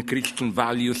 woman, Christian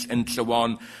values, and so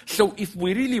on. So if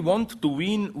we really want to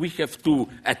win, we have to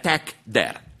attack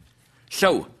there.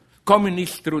 So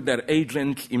communists, through their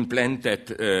agents,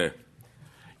 implanted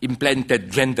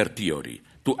gender theory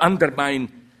to undermine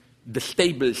the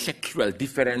stable sexual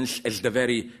difference as the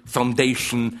very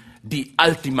foundation, the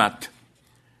ultimate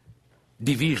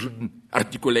division,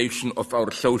 articulation of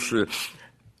our social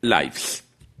lives.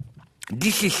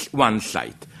 This is one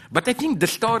side. But I think the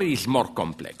story is more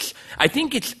complex. I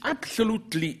think it's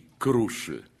absolutely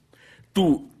crucial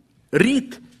to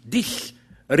read this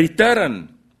return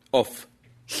of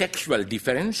sexual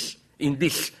difference in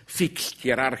this fixed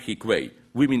hierarchic way.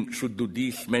 Women should do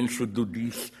this, men should do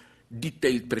this,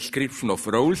 detailed prescription of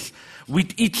roles,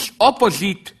 with its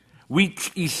opposite,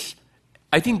 which is,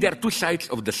 I think there are two sides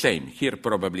of the same. Here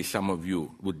probably some of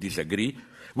you would disagree.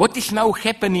 What is now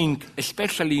happening,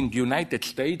 especially in the United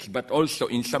States, but also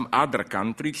in some other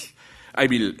countries, I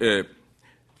will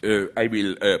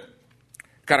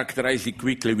characterize it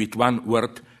quickly with one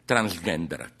word: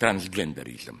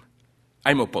 transgenderism.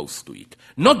 I'm opposed to it.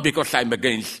 Not because I'm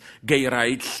against gay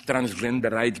rights, transgender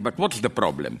rights, but what's the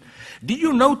problem? Did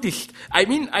you notice, I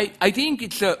think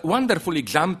it's a wonderful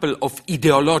example of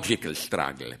ideological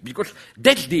struggle, because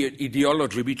that's the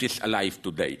ideology which is alive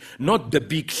today. Not the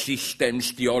big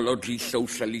systems, theology,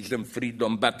 socialism,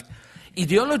 freedom, but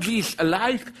ideology is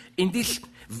alive in this,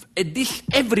 at this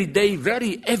everyday,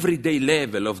 very everyday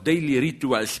level of daily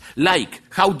rituals, like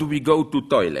how do we go to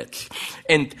toilets?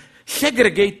 And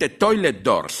segregated toilet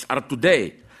doors are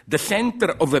today the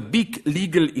center of a big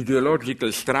legal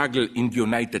ideological struggle in the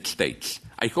United States.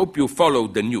 I hope you follow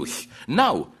the news.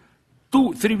 Now,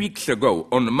 2-3 weeks ago,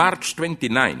 on March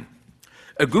 29,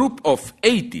 a group of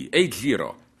 80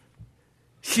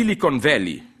 Silicon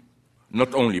Valley,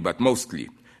 not only but mostly,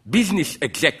 business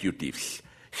executives,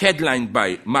 headlined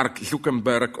by Mark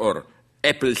Zuckerberg or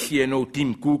Apple CNO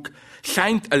Tim Cook,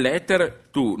 signed a letter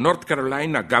to North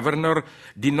Carolina governor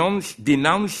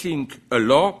denouncing a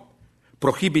law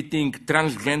prohibiting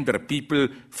transgender people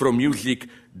from using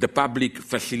the public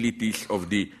facilities of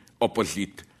the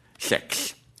opposite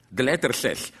sex. The letter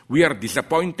says, "We are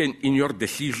disappointed in your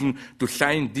decision to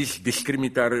sign this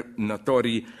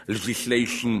discriminatory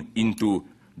legislation into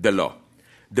the law.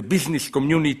 The business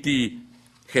community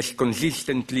has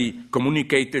consistently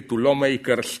communicated to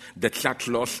lawmakers that such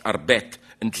laws are bad,"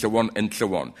 and so on and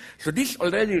so on. So this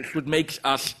already should make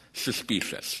us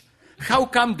suspicious. How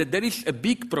come that there is a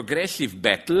big progressive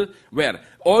battle where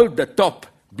all the top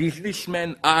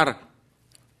businessmen are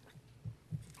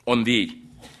on the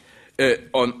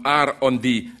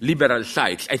liberal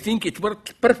sides? I think it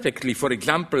worked perfectly, for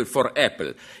example, for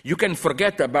Apple. You can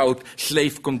forget about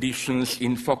slave conditions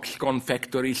in Foxconn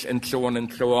factories and so on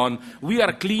and so on. We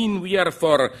are clean, we are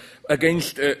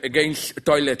against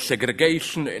toilet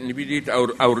segregation, and we did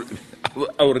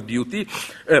our duty.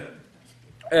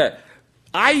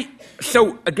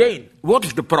 So again,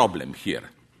 what's the problem here?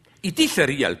 It is a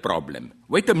real problem.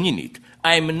 Wait a minute.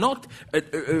 I'm not.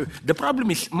 The problem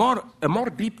is a more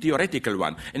deep theoretical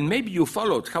one, and maybe you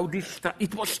followed how this.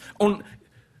 It was on.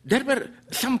 There were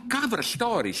some cover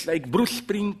stories, like Bruce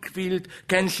Springfield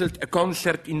cancelled a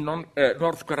concert in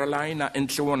North Carolina,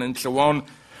 and so on and so on.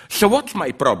 So what's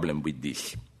my problem with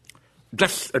this?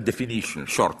 Just a definition,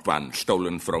 short one,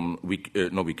 stolen from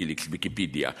WikiLeaks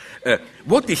Wikipedia.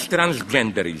 What is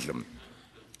transgenderism?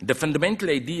 The fundamental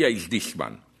idea is this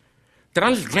one.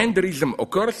 Transgenderism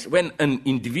occurs when an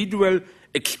individual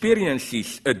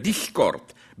experiences a discord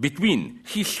between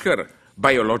her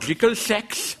biological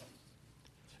sex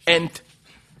and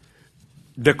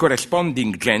the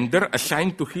corresponding gender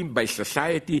assigned to him by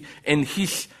society and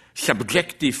his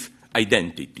subjective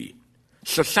identity.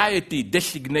 Society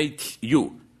designates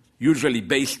you, usually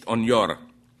based on your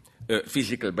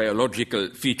physical, biological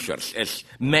features, as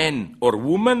man or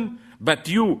woman, but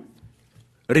you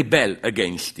rebel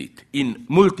against it in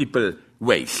multiple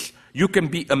ways. You can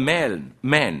be a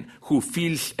man who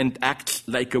feels and acts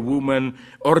like a woman,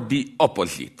 or the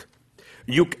opposite.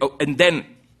 And then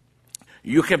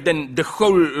you have then the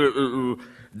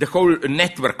whole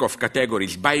network of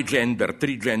categories: bigender,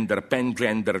 trigender,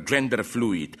 pangender, gender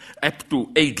fluid, up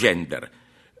to agender.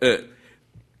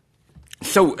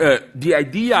 So the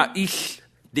idea is,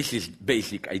 this is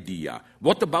basic idea.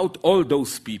 What about all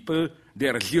those people? They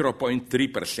are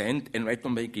 0.3%, and I'm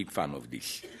not making fun of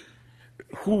this,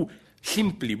 who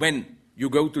simply, when you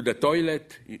go to the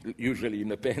toilet, usually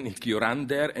in a panic, you run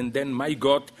there, and then, my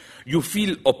God, you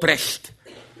feel oppressed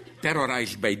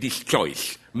terrorized by this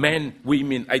choice. Men,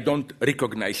 women, I don't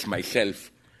recognize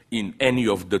myself in any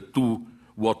of the two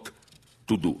what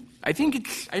to do. I think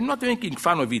I'm not making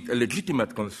fun of it, a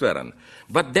legitimate concern,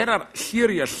 but there are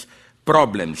serious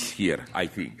problems here, I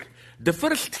think. The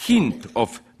first hint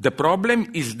of the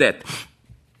problem is that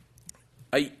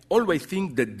I always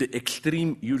think that the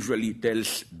extreme usually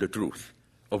tells the truth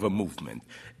of a movement.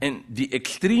 And the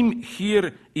extreme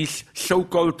here is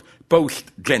so-called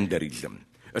post-genderism,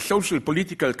 a social,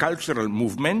 political, cultural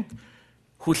movement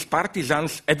whose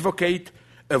partisans advocate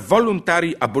a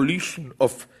voluntary abolition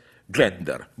of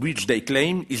gender, which they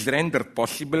claim is rendered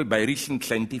possible by recent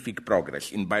scientific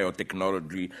progress in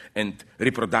biotechnology and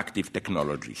reproductive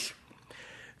technologies.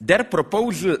 Their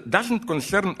proposal doesn't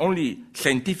concern only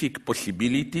scientific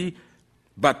possibility,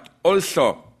 but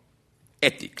also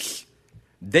ethics.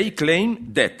 They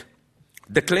claim that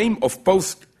the claim of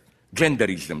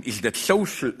post-genderism is that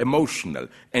social, emotional,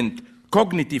 and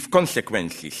cognitive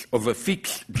consequences of a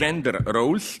fixed gender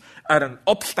roles are an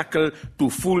obstacle to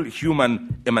full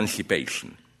human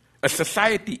emancipation. A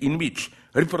society in which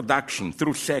reproduction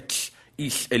through sex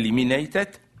is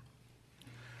eliminated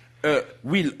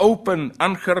will open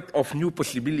unheard of new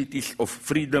possibilities of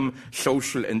freedom,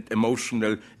 social and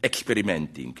emotional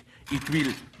experimenting. It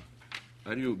will...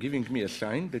 Are you giving me a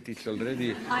sign that it's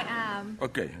already... I am.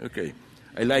 Okay.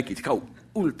 I like it. How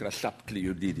ultra subtly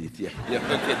you did it. Yeah,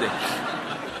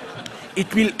 okay.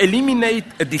 It will eliminate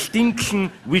a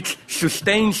distinction which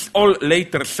sustains all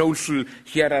later social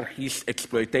hierarchies,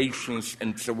 exploitations,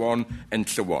 and so on and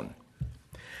so on.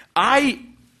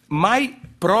 My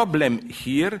problem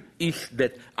here is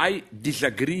that I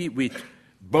disagree with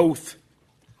both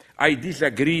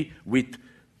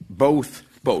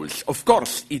poles. Of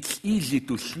course, it's easy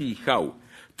to see how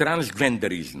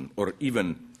transgenderism or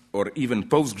even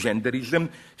post-genderism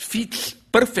fits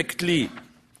perfectly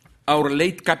our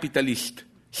late capitalist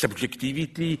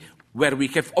subjectivity, where we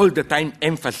have all the time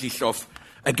emphasis of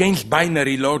against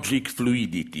binary logic,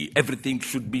 fluidity. Everything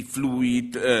should be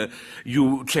fluid,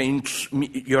 you change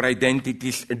your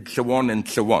identities, and so on and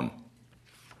so on.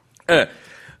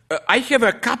 I have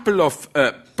a couple of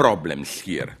problems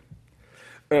here.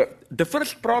 The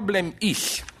first problem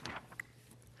is,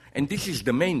 and this is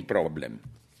the main problem,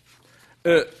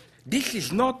 this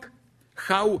is not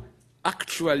how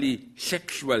actually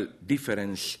sexual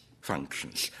difference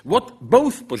functions. What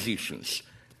both positions,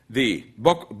 the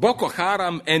Boko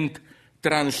Haram and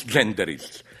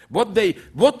transgenderists, what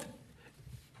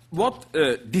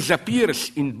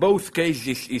disappears in both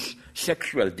cases is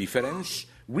sexual difference,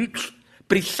 which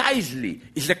precisely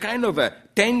is a kind of a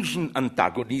tension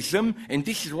antagonism, and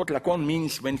this is what Lacan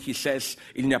means when he says,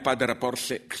 il n'y a pas de rapport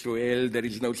sexuel, there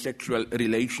is no sexual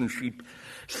relationship.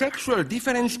 Sexual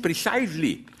difference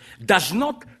precisely does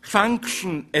not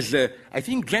function as a, I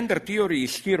think gender theory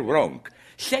is here wrong.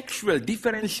 Sexual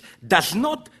difference does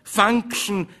not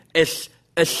function as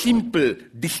a simple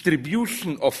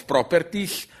distribution of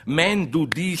properties, men do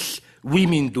this,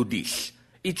 women do this.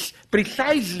 It's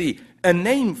precisely a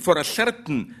name for a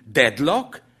certain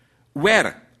deadlock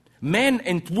where man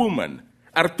and woman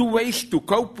are two ways to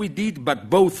cope with it, but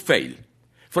both fail.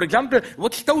 For example,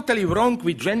 what's totally wrong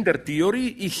with gender theory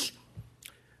is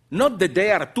not that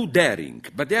they are too daring,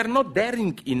 but they are not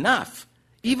daring enough.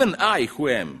 Even I, who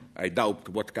am, I doubt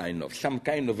what kind of, some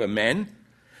kind of a man,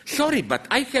 sorry, but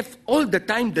I have all the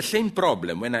time the same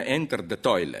problem when I enter the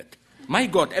toilet. My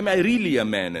God, am I really a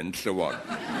man? And so on.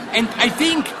 And I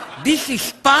think this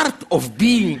is part of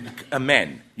being a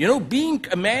man. You know, being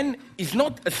a man is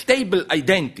not a stable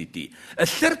identity. A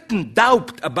certain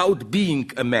doubt about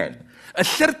being a man, a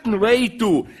certain way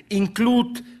to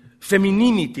include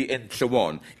femininity and so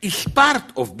on, is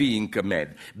part of being a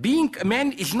man. Being a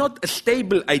man is not a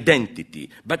stable identity,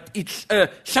 but it's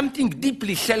something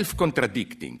deeply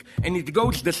self-contradicting. And it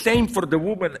goes the same for the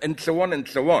woman and so on and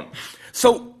so on.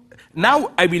 So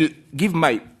now I will give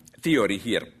my theory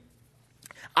here.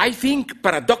 I think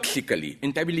paradoxically,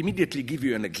 and I will immediately give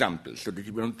you an example so that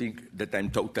you don't think that I'm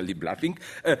totally bluffing,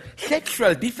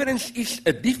 sexual difference is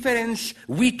a difference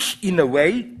which, in a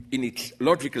way, in its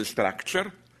logical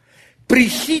structure,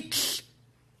 precedes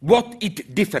what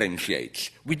it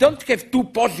differentiates. We don't have two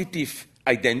positive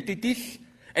identities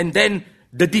and then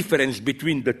the difference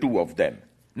between the two of them.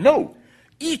 No.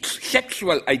 Each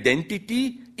sexual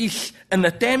identity is an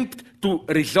attempt to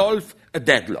resolve a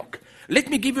deadlock. Let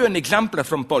me give you an example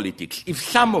from politics. If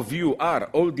some of you are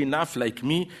old enough like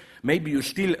me, maybe you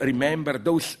still remember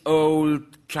those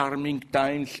old charming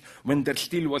times when there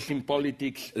still was in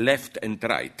politics left and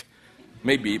right.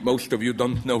 Maybe most of you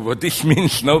don't know what this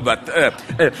means, no? But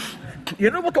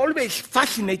you know what always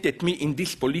fascinated me in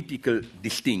this political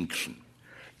distinction?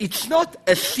 It's not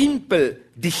a simple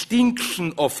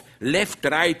distinction of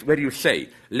left-right where you say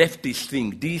leftist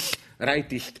think this,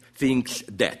 rightist thinks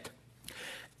that.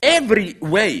 Every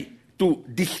way to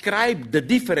describe the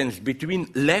difference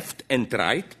between left and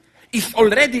right is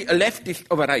already a leftist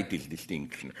or a rightist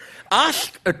distinction.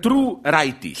 Ask a true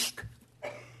rightist,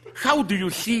 how do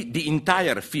you see the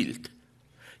entire field?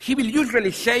 He will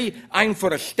usually say, I'm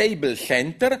for a stable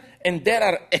center, and there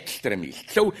are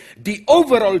extremists. So the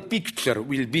overall picture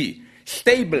will be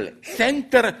stable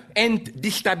center and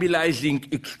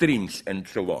destabilizing extremes and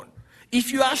so on.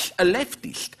 If you ask a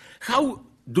leftist, how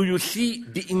do you see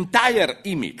the entire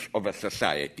image of a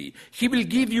society? He will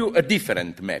give you a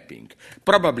different mapping.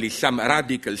 Probably some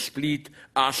radical split,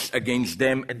 us against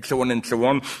them, and so on and so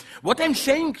on. What I'm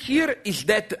saying here is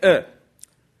that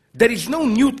there is no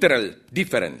neutral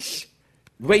difference,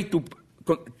 way to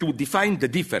define the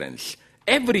difference.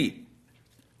 Every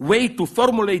way to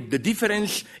formulate the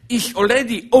difference is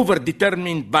already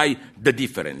overdetermined by the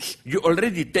difference. You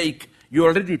already take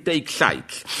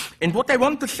sides. And what I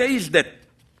want to say is that,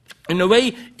 in a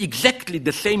way, exactly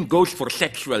the same goes for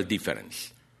sexual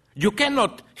difference. You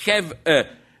cannot have a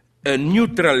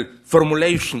neutral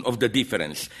formulation of the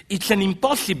difference. It's an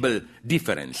impossible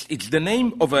difference. It's the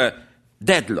name of a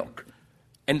deadlock.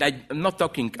 And I'm not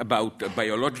talking about a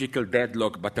biological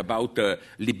deadlock, but about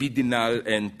libidinal,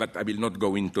 but I will not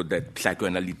go into that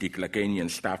psychoanalytic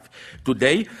Lacanian stuff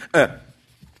today.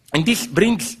 And this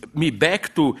brings me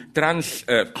back to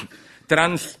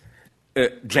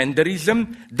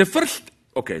transgenderism.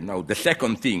 The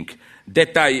second thing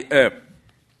that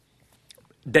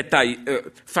I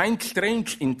find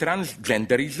strange in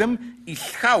transgenderism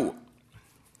is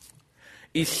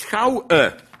how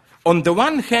on the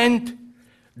one hand,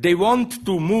 they want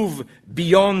to move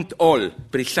beyond all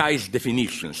precise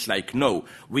definitions, like, no,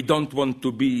 we don't want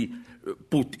to be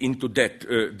put into that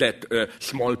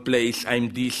small place, I'm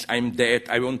this, I'm that,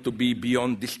 I want to be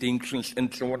beyond distinctions,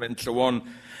 and so on and so on.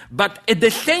 But at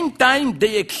the same time,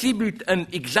 they exhibit an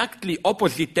exactly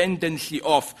opposite tendency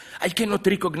of, I cannot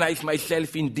recognize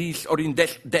myself in this or in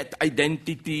that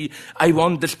identity, I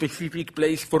want the specific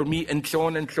place for me, and so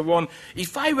on and so on.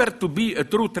 If I were to be a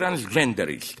true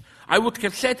transgenderist, I would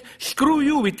have said, screw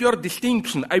you with your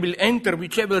distinction, I will enter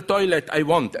whichever toilet I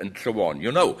want, and so on,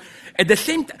 you know. At the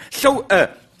same time, so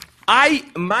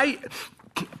my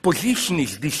position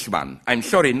is this one. I'm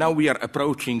sorry, now we are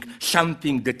approaching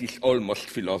something that is almost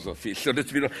philosophy. So that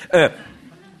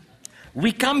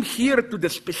we come here to the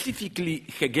specifically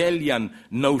Hegelian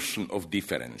notion of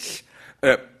difference.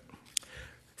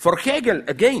 For Hegel,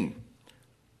 again,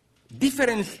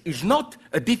 difference is not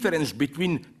a difference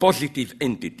between positive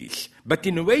entities, but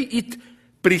in a way it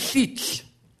precedes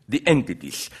the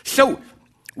entities. So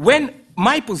when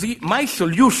my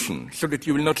solution, so that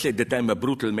you will not say that I'm a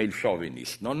brutal male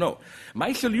chauvinist. No.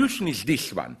 My solution is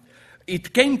this one.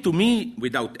 It came to me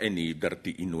without any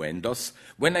dirty innuendos.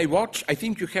 When I watch, I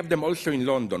think you have them also in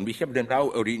London. We have them now,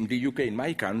 or in the UK, in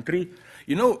my country.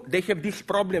 You know, they have this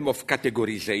problem of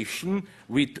categorization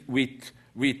with waste.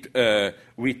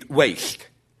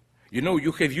 You know,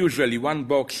 you have usually one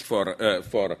box for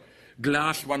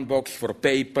glass, one box for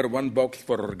paper, one box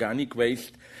for organic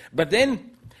waste. But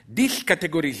then this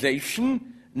categorization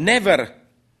never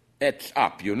adds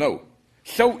up, you know.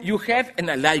 So you have,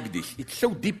 and I like this, it's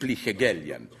so deeply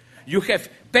Hegelian. You have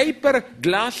paper,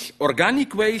 glass,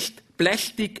 organic waste,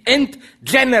 plastic, and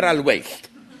general waste.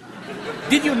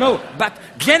 Did you know? But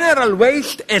general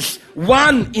waste as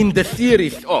one in the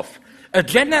series of.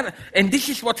 And this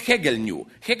is what Hegel knew.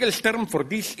 Hegel's term for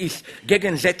this is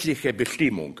gegensätzliche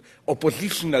Bestimmung,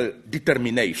 oppositional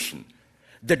determination.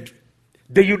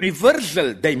 The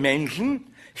universal dimension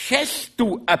has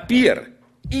to appear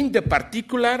in the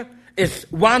particular as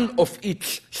one of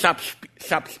its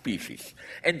subspecies.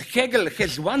 And Hegel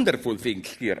has wonderful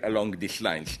things here along these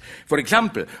lines. For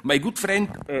example, my good friend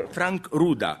Frank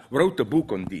Ruda wrote a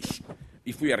book on this.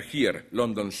 If we are here,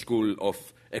 London School of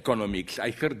Economics,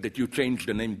 I heard that you changed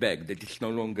the name back, that it's no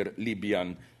longer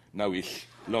Libyan, now it's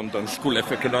London School of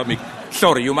Economics.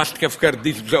 Sorry, you must have heard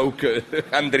this joke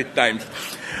 100 times.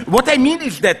 What I mean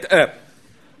is that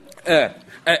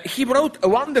he wrote a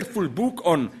wonderful book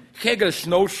on Hegel's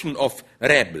notion of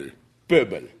rebel,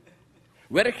 Pöbel,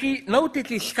 where he noted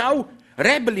is how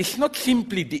rebel is not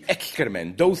simply the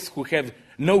excrement, those who have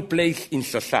no place in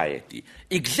society.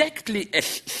 Exactly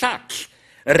as such,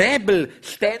 rebel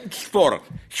stands for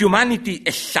humanity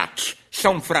as such,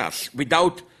 sans phrase,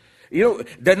 without... You know,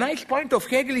 the nice point of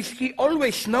Hegel is he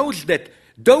always knows that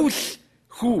those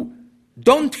who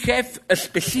don't have a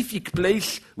specific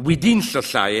place within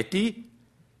society,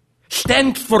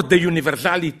 stand for the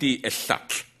universality as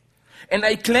such. And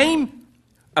I claim,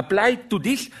 applied to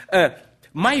this,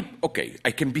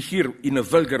 I can be here in a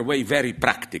vulgar way very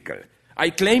practical. I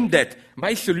claim that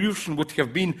my solution would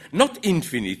have been not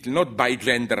infinite, not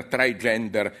bigender,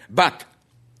 trigender, but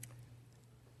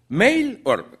male,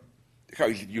 or how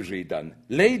is it usually done?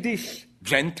 Ladies,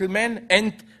 gentlemen,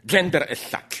 and gender as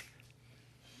such.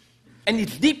 And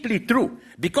it's deeply true,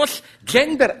 because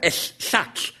gender as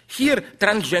such, here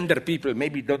transgender people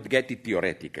maybe don't get it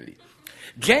theoretically.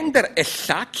 Gender as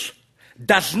such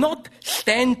does not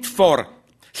stand for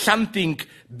something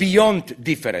beyond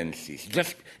differences,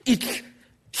 just it's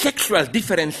sexual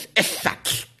difference as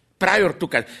such, prior to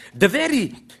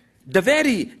the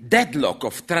very deadlock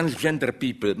of transgender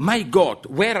people. My God,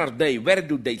 where are they? Where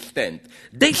do they stand?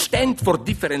 They stand for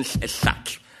difference as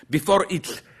such before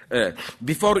its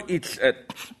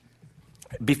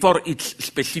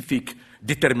specific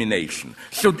determination.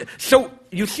 So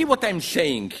you see what I'm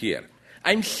saying here.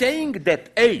 I'm saying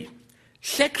that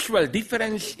sexual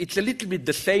difference, it's a little bit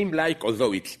the same like,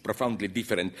 although it's profoundly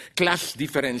different, class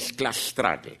difference, class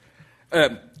struggle.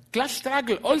 Class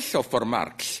struggle also for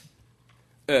Marx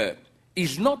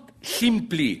is not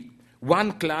simply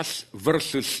one class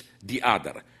versus the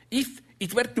other. If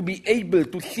it were to be able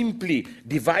to simply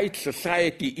divide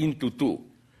society into two,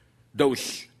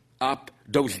 those up,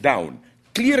 those down,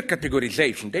 clear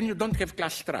categorization, then you don't have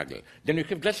class struggle. Then you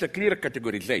have just a clear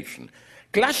categorization.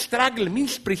 Class struggle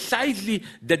means precisely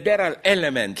that there are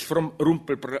elements from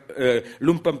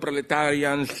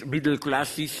lumpenproletarians, middle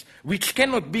classes, which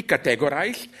cannot be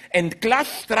categorized, and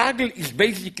class struggle is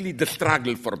basically the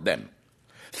struggle for them.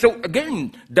 So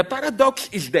again, the paradox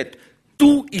is that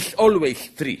 2 is always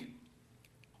 3.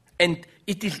 And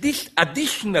it is this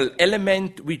additional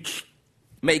element which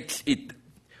makes it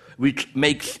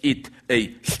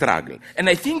a struggle. And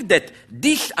I think that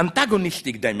this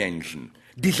antagonistic dimension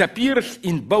disappears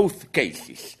in both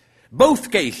cases. Both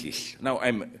cases, now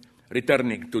I'm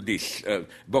returning to this,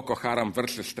 Boko Haram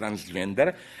versus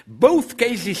transgender, both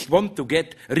cases want to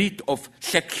get rid of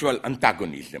sexual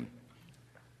antagonism.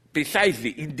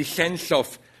 Precisely in the sense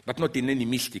of, but not in any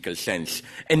mystical sense,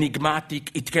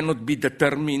 enigmatic, it cannot be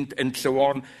determined, and so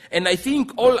on. And I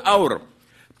think all our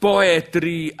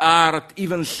poetry, art,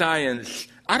 even science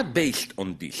are based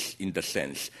on this, in the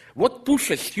sense. What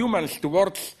pushes humans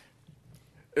towards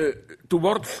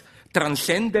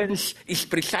transcendence is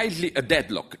precisely a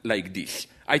deadlock like this.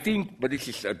 I think, but this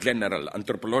is a general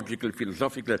anthropological,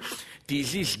 philosophical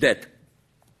thesis, that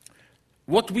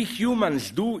what we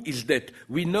humans do is that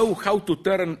we know how to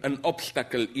turn an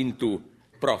obstacle into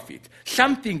profit.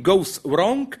 Something goes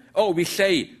wrong, we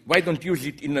say, why don't use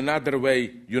it in another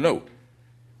way,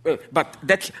 But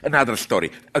that's another story.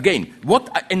 Again,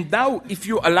 and now if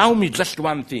you allow me just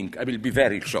one thing, I will be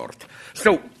very short.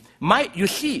 So, my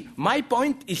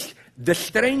point is the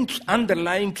strange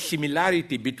underlying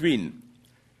similarity between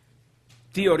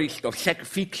theorists of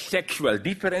fixed sexual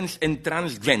difference and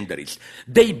transgenderists.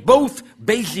 They both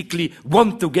basically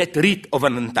want to get rid of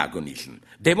an antagonism.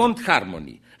 They want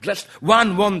harmony. Just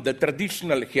one wants the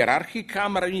traditional hierarchic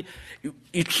harmony.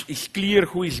 It is clear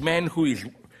who is man, who is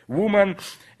woman.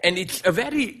 And it's a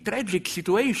very tragic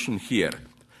situation here.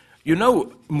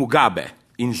 Mugabe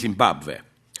in Zimbabwe.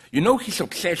 His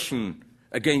obsession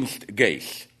against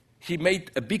gays. He made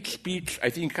a big speech,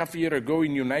 I think half a year ago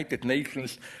in United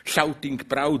Nations, shouting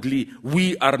proudly,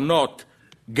 "We are not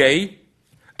gay,"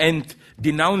 and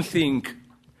denouncing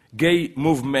gay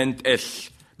movement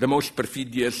as the most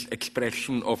perfidious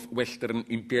expression of Western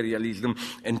imperialism,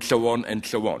 and so on and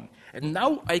so on. And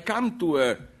now I come to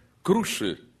a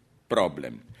crucial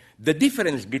problem. The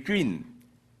difference between,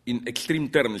 in extreme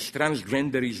terms,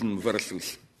 transgenderism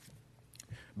versus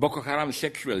Boko Haram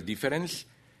sexual difference,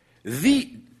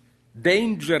 the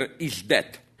danger is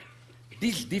that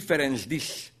this difference,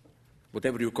 this,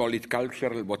 whatever you call it,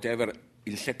 cultural, whatever,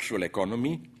 in sexual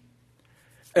economy,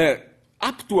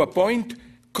 up to a point,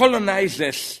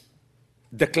 colonizes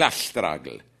the class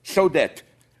struggle, so that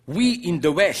we in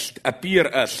the West appear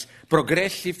as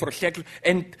progressive for sexual,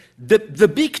 and the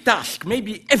big task,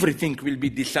 maybe everything will be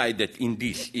decided in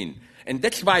this. And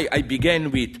that's why I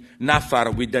began with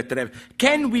Nafar, with that.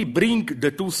 Can we bring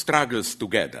the two struggles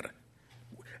together?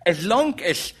 As long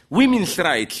as women's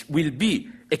rights will be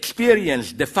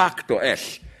experienced de facto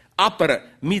as upper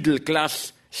middle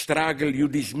class struggle, you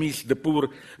dismiss the poor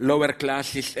lower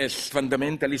classes as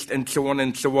fundamentalist, and so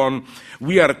on,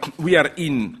 we are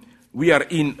in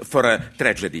for a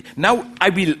tragedy. Now, I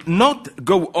will not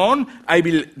go on. I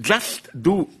will just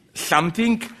do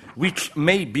something which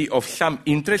may be of some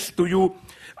interest to you.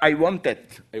 I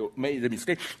made a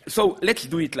mistake. So let's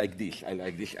do it like this. I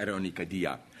like this ironic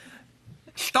idea.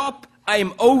 Stop,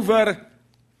 I'm over,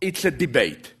 it's a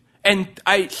debate. And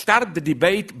I start the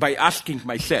debate by asking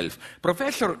myself,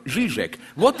 Professor Žižek,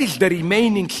 what is the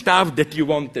remaining stuff that you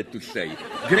wanted to say?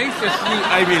 Graciously,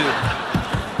 I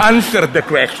will answer the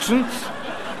question.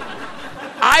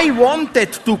 I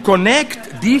wanted to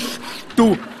connect this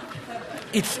to,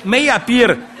 it may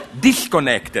appear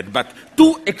disconnected, but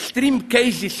two extreme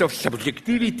cases of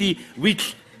subjectivity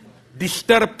which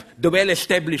disturb the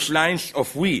well-established lines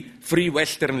of we, free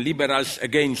Western liberals,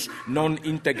 against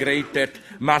non-integrated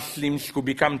Muslims who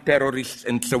become terrorists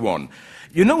and so on.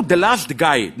 You know, the last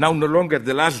guy, now no longer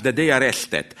the last that they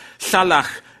arrested, Salah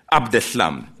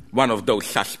Abdeslam, one of those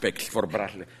suspects for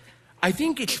Brazil. I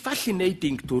think it's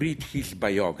fascinating to read his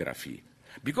biography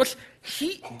because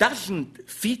he doesn't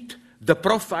fit the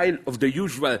profile of the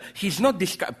usual. He's not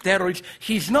this terrorist.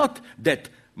 He's not that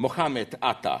Mohammed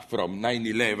Atta from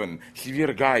 9/11,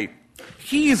 severe guy.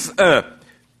 He is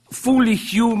fully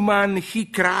human, he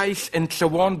cries and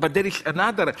so on, but there is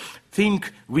another thing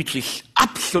which is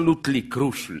absolutely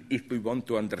crucial if we want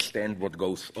to understand what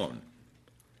goes on.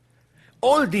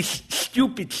 All this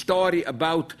stupid story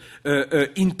about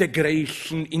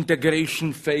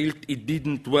integration failed, it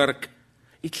didn't work.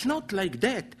 It's not like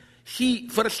that.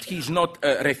 He's not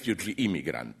a refugee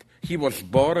immigrant. He was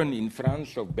born in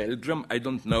France or Belgium, I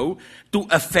don't know, to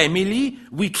a family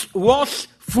which was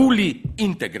fully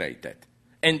integrated.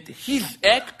 And his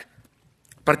act,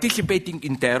 participating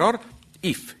in terror,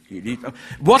 if he did,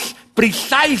 was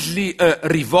precisely a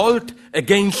revolt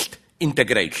against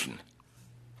integration.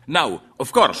 Now,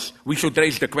 of course, we should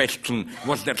raise the question,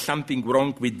 was there something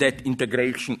wrong with that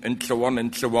integration and so on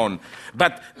and so on.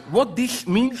 But what this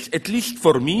means, at least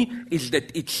for me, is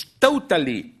that it's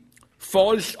totally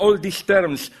false, all these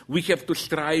terms, we have to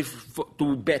strive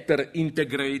to better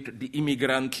integrate the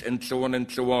immigrants and so on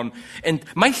and so on. And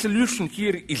my solution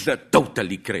here is a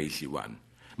totally crazy one.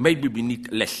 Maybe we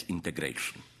need less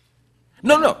integration.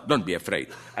 No, don't be afraid.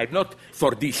 I'm not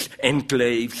for these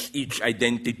enclaves, each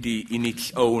identity in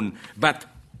its own, but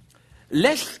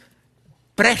less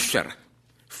pressure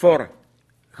for,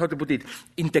 how to put it,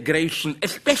 integration,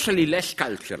 especially less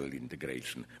cultural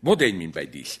integration. What do I mean by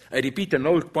this? I repeat an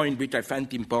old point which I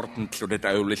find important so that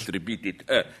I always repeat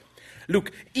it.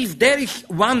 Look, if there is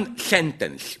one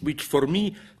sentence which for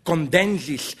me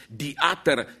condenses the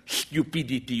utter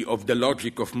stupidity of the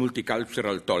logic of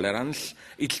multicultural tolerance,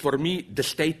 it's for me the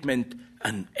statement,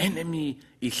 an enemy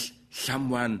is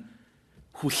someone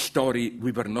whose story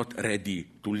we were not ready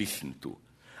to listen to.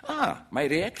 My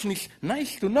reaction is,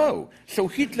 nice to know. So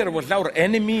Hitler was our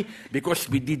enemy because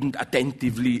we didn't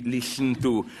attentively listen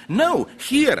to. No,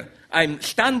 here I'm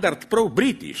standard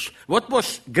pro-British. What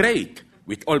was great,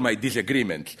 with all my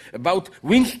disagreements, about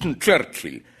Winston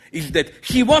Churchill is that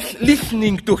he was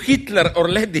listening to Hitler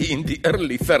already in the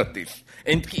early 30s.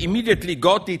 And he immediately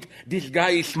got it, this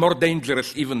guy is more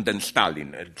dangerous even than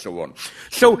Stalin, and so on.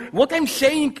 So what I'm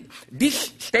saying,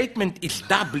 this statement is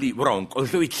doubly wrong,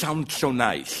 although it sounds so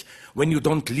nice. When you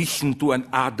don't listen to an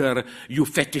other, you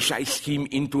fetishize him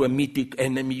into a mythic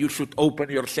enemy, you should open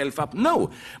yourself up.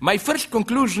 No, my first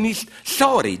conclusion is,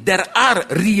 sorry, there are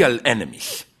real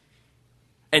enemies.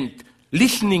 And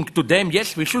listening to them,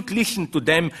 yes, we should listen to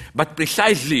them, but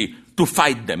precisely to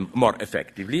fight them more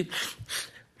effectively.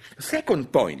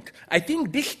 Second point, I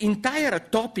think this entire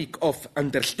topic of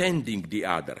understanding the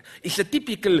other is a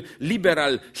typical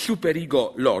liberal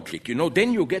superego logic. You know,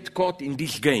 then you get caught in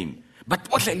this game. But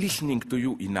was I listening to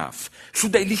you enough?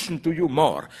 Should I listen to you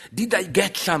more? Did I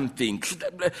get something?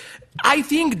 I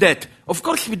think that, of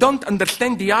course, we don't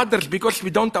understand the others because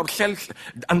we don't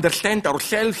understand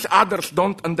ourselves, others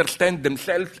don't understand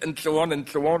themselves, and so on and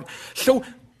so on. So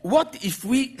what if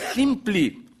we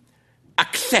simply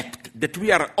accept that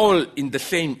we are all in the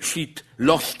same sheet,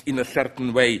 lost in a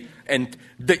certain way, and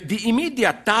the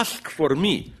immediate task for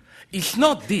me is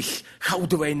not this, how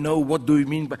do I know, what do you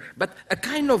mean, but a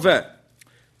kind of a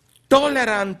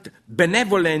tolerant,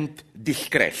 benevolent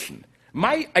discretion.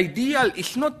 My ideal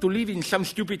is not to live in some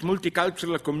stupid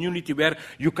multicultural community where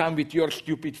you come with your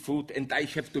stupid food and I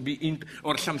have to be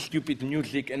or some stupid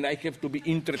music and I have to be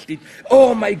interested.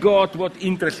 Oh my God, what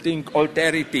interesting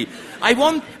alterity.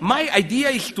 My idea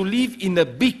is to live in a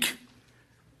big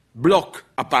block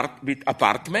with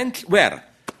apartments where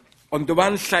on the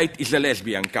one side is a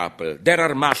lesbian couple, there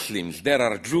are Muslims, there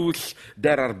are Jews,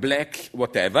 there are blacks,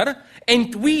 whatever,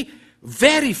 and we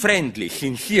very friendly,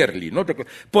 sincerely,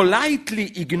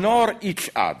 politely ignore each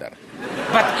other,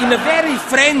 but in a very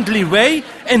friendly way,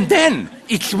 and then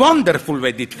it's wonderful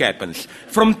when it happens.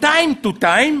 From time to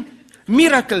time,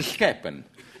 miracles happen.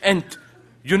 And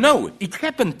you know, it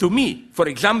happened to me. For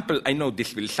example, I know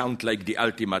this will sound like the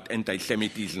ultimate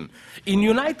anti-Semitism. In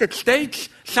United States,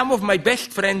 some of my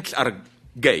best friends are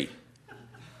gay.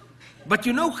 But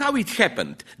you know how it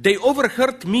happened? They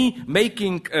overheard me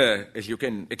making, as you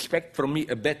can expect from me,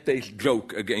 a bad taste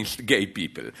joke against gay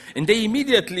people. And they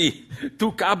immediately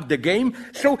took up the game.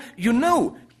 So, you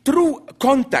know, true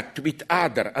contact with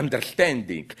other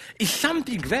understanding is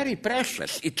something very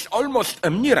precious. It's almost a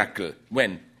miracle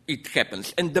when it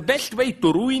happens. And the best way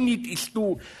to ruin it is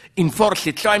to enforce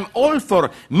it. So I'm all for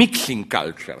mixing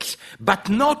cultures, but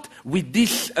not with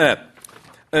this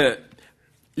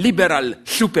liberal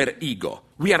superego.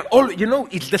 We are all, you know,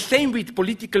 it's the same with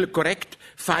political correct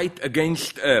fight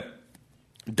against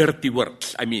dirty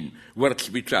words. I mean, words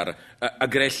which are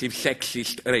aggressive,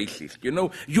 sexist, racist. You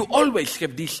know, you always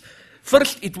have this.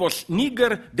 First it was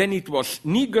nigger, then it was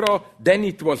negro, then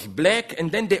it was black,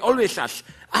 and then they always ask,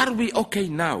 are we okay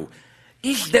now?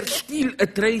 Is there still a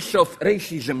trace of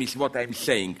racism, is what I'm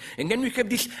saying. And then we have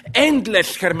this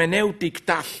endless hermeneutic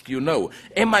task, you know.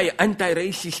 Am I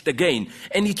anti-racist again?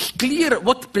 And it's clear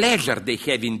what pleasure they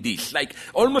have in this. Like,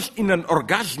 almost in an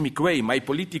orgasmic way, my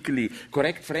politically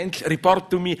correct friends report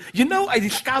to me, you know, I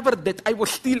discovered that I was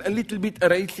still a little bit a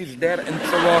racist there, and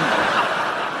so on.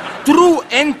 True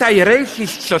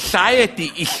anti-racist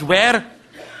society is where,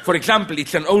 for example,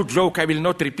 it's an old joke, I will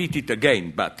not repeat it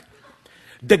again, but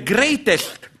the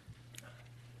greatest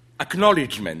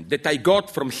acknowledgement that I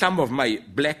got from some of my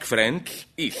black friends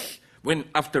is when,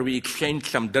 after we exchanged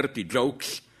some dirty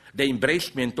jokes, they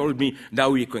embraced me and told me,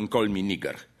 now you can call me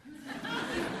nigger.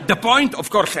 The point,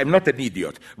 of course, I'm not an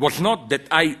idiot, was not that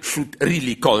I should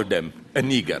really call them a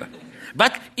nigger.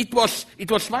 But it was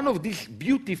one of these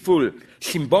beautiful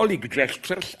symbolic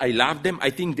gestures. I love them. I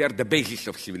think they are the basis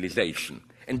of civilization.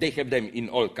 And they have them in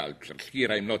all cultures.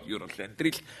 Here I'm not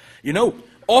Eurocentrist. You know,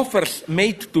 offers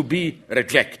made to be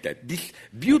rejected. This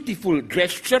beautiful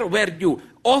gesture where you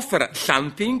offer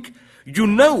something, you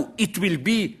know it will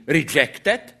be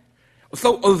rejected.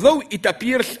 So although it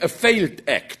appears a failed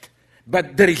act,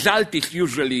 but the result is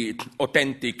usually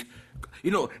authentic,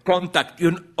 you know, contact.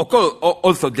 You know,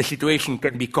 also, the situation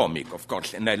can be comic, of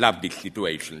course, and I love these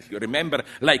situations. You remember,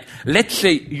 like, let's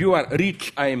say you are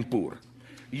rich, I am poor.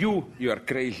 You are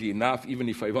crazy enough, even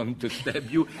if I want to stab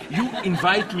you, you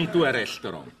invite me to a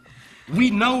restaurant. We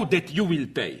know that you will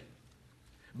pay.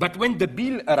 But when the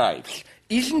bill arrives,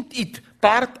 isn't it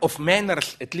part of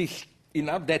manners, at least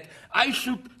enough, that I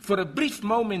should, for a brief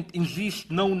moment, insist,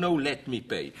 no, let me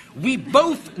pay? We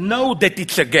both know that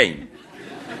it's a game.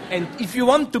 And if you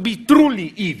want to be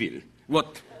truly evil,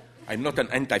 I'm not an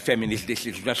anti-feminist, this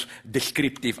is just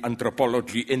descriptive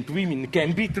anthropology, and women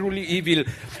can be truly evil.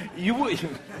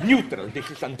 Neutral, this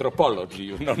is anthropology,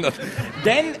 you know.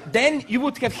 Then you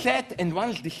would have said, and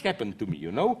once this happened to me,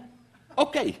 you know,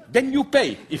 okay, then you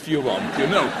pay if you want, you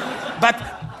know. But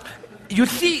you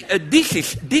see,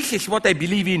 this is what I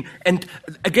believe in, and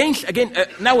again,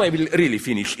 now I will really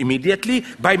finish immediately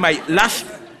by my last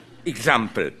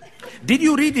example. Did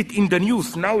you read it in the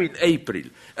news now in April?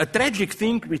 A tragic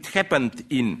thing which happened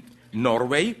in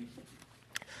Norway.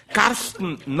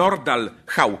 Karsten Nordahl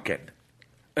Haugen,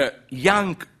 a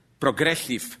young,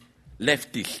 progressive,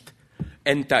 leftist,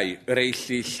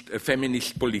 anti-racist,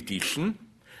 feminist politician,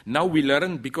 now we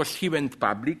learn, because he went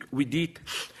public with it,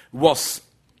 was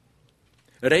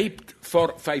raped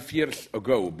 4 or 5 years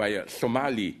ago by a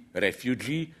Somali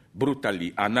refugee,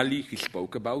 brutally, anally, he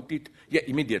spoke about it. Yeah,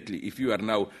 immediately, if you are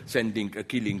now sending a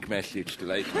killing message,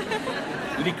 like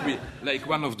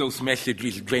one of those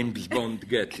messages James Bond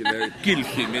gets, kill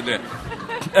him.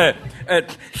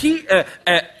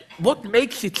 What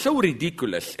makes it so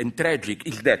ridiculous and tragic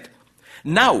is that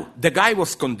now the guy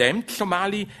was condemned,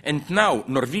 Somali, and now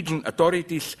Norwegian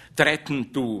authorities threaten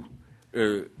to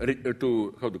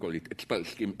expel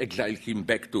him, exile him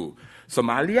back to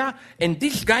Somalia, and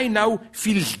this guy now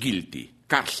feels guilty,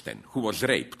 Karsten, who was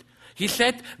raped. He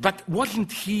said, but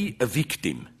wasn't he a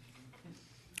victim?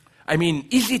 I mean,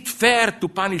 is it fair to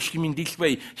punish him in this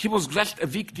way? He was just a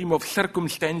victim of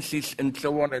circumstances and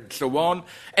so on and so on,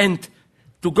 and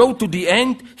to go to the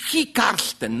end, he,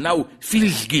 Karsten, now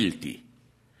feels guilty.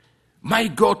 My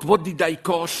God, what did I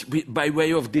cause by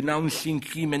way of denouncing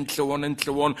him and so on and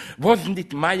so on? Wasn't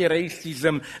it my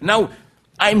racism? Now,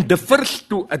 I'm the first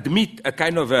to admit a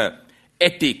kind of a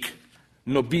ethic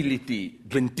nobility,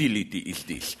 gentility is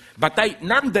this. But I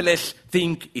nonetheless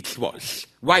think it's false.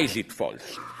 Why is it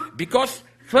false? Because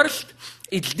first,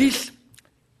 it's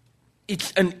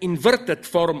an inverted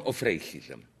form of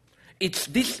racism. It's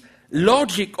this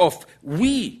logic of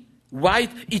we,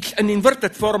 white, it's an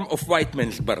inverted form of white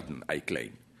man's burden, I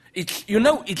claim. It's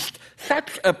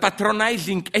such a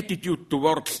patronizing attitude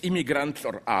towards immigrants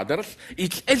or others.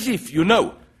 It's as if,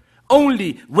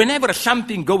 only whenever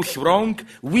something goes wrong,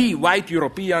 we white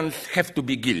Europeans have to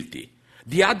be guilty.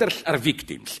 The others are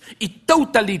victims. It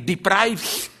totally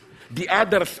deprives the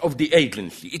others of the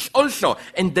agency. It's also,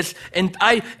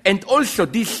 and also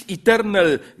this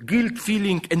eternal guilt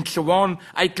feeling and so on.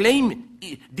 I claim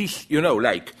this,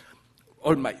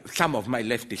 some of my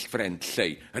leftist friends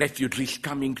say, refugees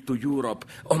coming to Europe,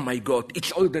 oh my God,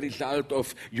 it's all the result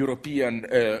of European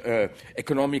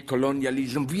economic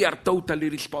colonialism. We are totally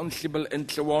responsible and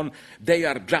so on. They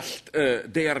are just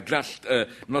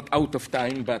not out of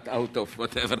time, but out of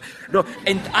whatever. No,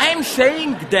 and I'm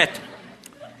saying that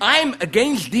I'm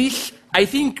against this. I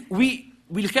think we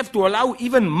will have to allow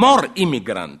even more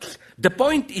immigrants. The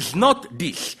point is not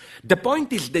this. The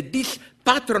point is that this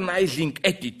patronizing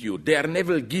attitude, they are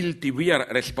never guilty, we are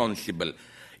responsible,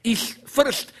 is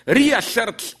first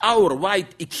reasserts our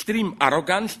white extreme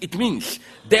arrogance. It means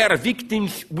they are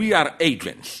victims, we are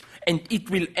agents. And it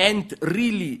will end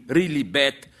really, really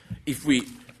bad if we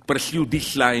pursue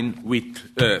this line with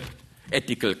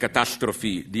ethical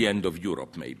catastrophe, the end of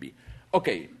Europe, maybe.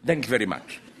 Okay, thanks very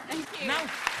much. Thank you. Now,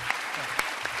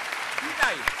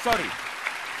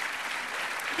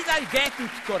 did I get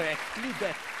it correctly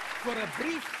that for a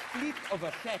brief split of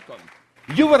a second,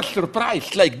 you were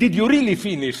surprised, like, did you really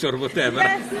finish or whatever?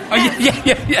 Yes. Oh,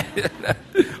 yeah.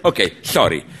 Okay,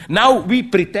 sorry. Now we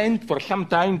pretend for some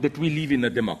time that we live in a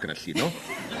democracy, no?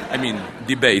 I mean,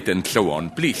 debate and so on,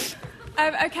 please.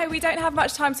 Okay, we don't have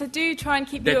much time, so do try and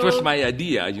keep That was my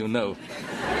idea, your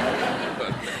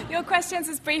questions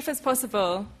as brief as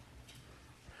possible.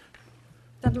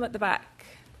 Gentleman at the back.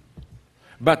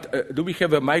 But do we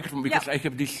have a microphone? Because I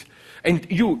have this... And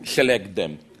you select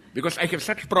them. Because I have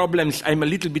such problems, I'm a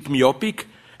little bit myopic,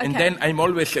 and then I'm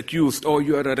always accused, oh,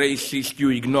 you're a racist, you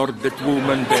ignored that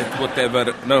woman, that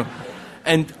whatever. No.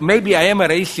 And maybe I am a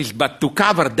racist, but to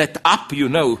cover that up,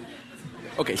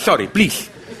 Okay, sorry, please.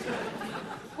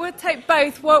 We'll take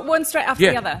both, one straight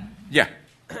after the other. Yeah.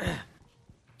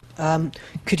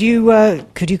 Could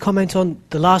you comment on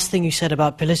the last thing you said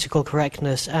about political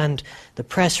correctness and the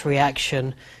press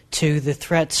reaction to the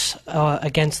threats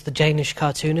against the Danish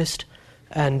cartoonist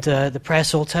and the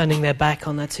press all turning their back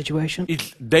on that situation?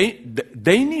 It's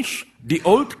Danish, the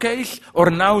old case, or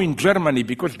now in Germany?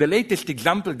 Because the latest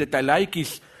example that I like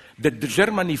is that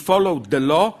Germany followed the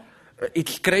law.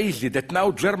 It's crazy that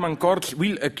now German courts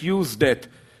will accuse that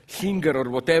singer or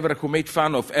whatever who made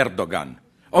fun of Erdogan.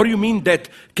 Or you mean that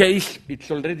case, it's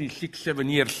already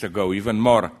 6-7 years ago, even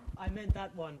more. I meant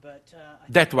that one, but...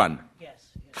 that one? Yes.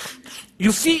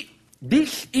 You see,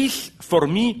 this is, for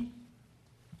me,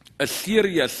 a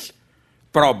serious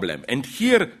problem. And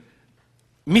here,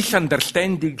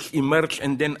 misunderstandings emerge,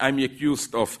 and then I'm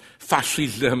accused of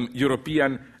fascism,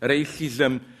 European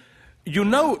racism.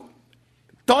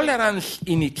 Tolerance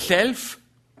in itself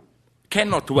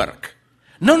cannot work.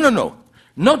 No.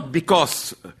 Not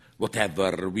because...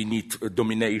 whatever, we need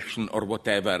domination or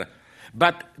whatever.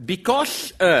 But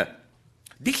because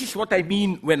this is what I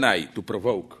mean when I, to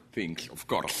provoke things, of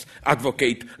course,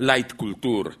 advocate light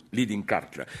culture, leading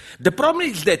culture. The problem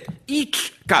is that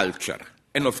each culture,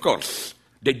 and of course,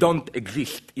 they don't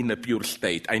exist in a pure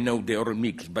state. I know they are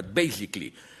mixed, but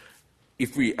basically,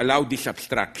 if we allow this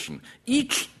abstraction,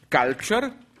 each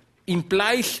culture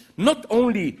implies not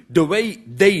only the way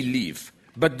they live,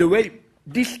 but the way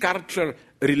this culture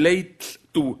relates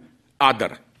to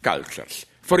other cultures.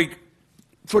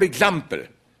 For example,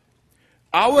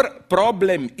 our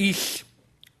problem is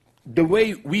the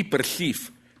way we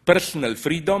perceive personal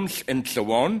freedoms and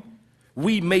so on.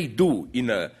 We may do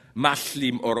in a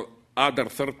Muslim or other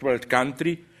third world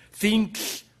country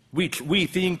things which we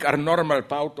think are normal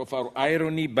part of our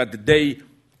irony, but they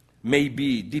may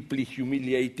be deeply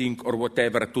humiliating or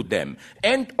whatever to them.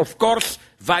 And of course,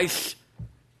 vice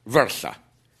versa.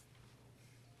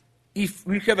 If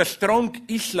we have a strong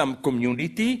Islam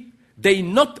community,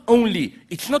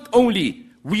 it's not only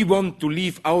we want to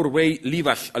live our way, leave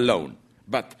us alone,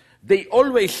 but they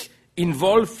always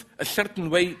involve a certain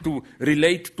way to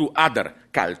relate to other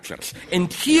cultures.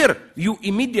 And here you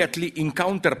immediately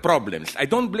encounter problems. I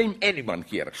don't blame anyone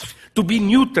here. To be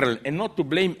neutral and not to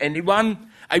blame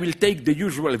anyone, I will take the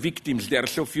usual victims. They are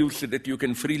so few so that you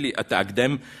can freely attack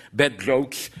them. Bad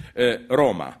jokes.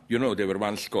 Roma. You know, they were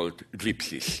once called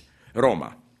gypsies.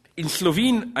 Roma. In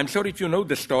Slovene, I'm sorry if you know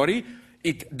the story,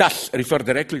 it does refer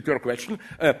directly to your question.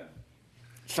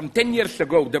 Some 10 years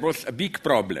ago, there was a big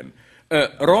problem.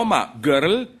 A Roma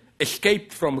girl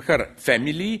escaped from her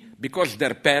family because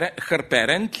her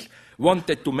parents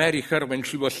wanted to marry her when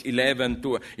she was 11.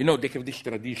 They have this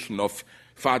tradition of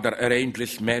father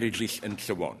arranges marriages and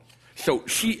so on. So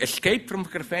she escaped from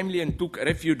her family and took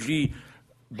refugee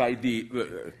by the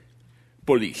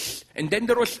police. And then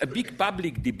there was a big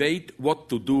public debate what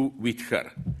to do with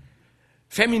her.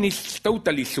 Feminists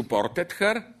totally supported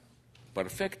her.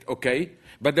 Perfect, okay.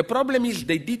 But the problem is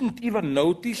they didn't even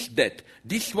notice that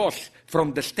this was,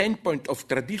 from the standpoint of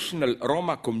traditional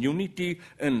Roma community,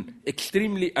 an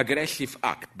extremely aggressive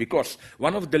act, because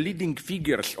one of the leading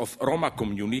figures of Roma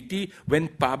community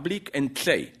went public and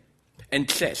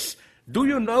says, do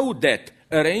you know that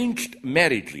arranged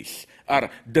marriages are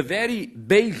the very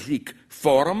basic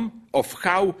form of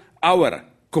how our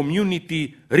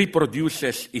community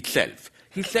reproduces itself?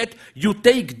 He said, you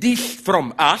take this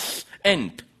from us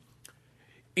and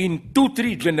in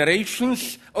 2-3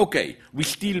 generations, okay, we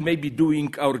still may be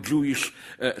doing our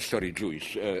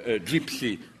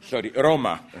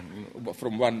Roma,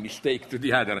 from one mistake to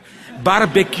the other,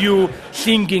 barbecue,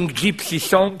 singing gypsy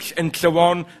songs and so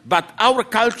on, but our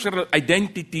cultural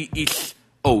identity is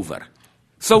over.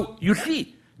 So, you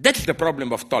see, that's the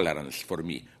problem of tolerance for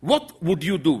me. What would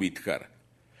you do with her?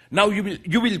 Now,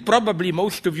 you will probably,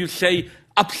 most of you say,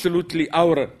 absolutely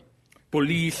our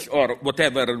police or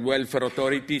whatever welfare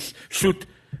authorities should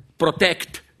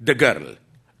protect the girl.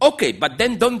 Okay, but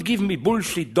then don't give me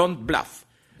bullshit, don't bluff.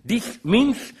 This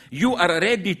means you are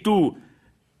ready to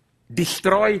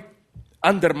destroy,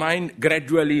 undermine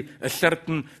gradually a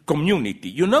certain community.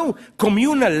 You know,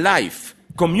 communal life,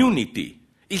 community,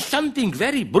 is something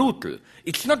very brutal.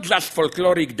 It's not just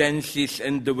folkloric dances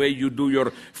and the way you do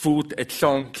your food and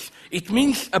songs. It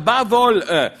means, above all,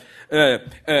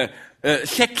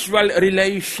 sexual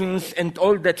relations and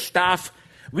all that stuff,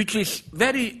 which is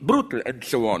very brutal and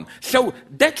so on. So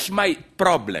that's my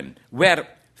problem, where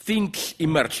things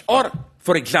emerge. Or,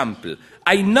 for example,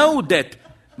 I know that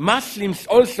Muslims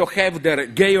also have their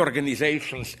gay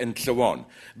organizations and so on,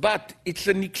 but it's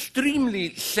an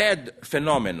extremely sad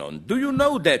phenomenon. Do you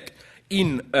know that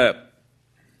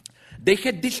they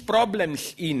had these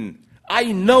problems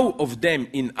I know of them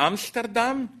in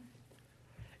Amsterdam,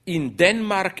 in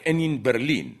Denmark and in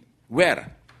Berlin,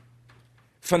 where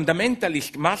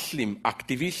fundamentalist Muslim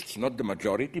activists, not the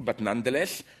majority, but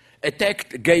nonetheless,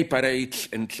 attacked gay parades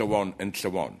and so on,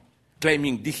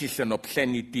 claiming this is an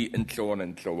obscenity and so on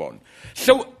and so on.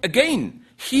 So again,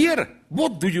 here,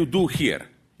 what do you do here?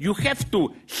 You have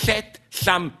to set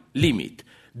some limit.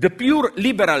 The pure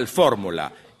liberal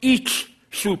formula, each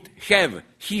should have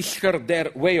his, her, their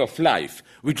way of life,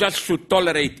 we just should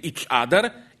tolerate each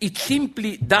other, it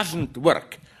simply doesn't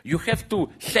work. You have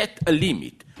to set a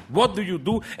limit. What do you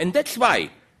do? And that's why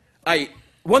I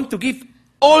want to give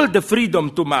all the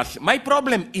freedom to mass. My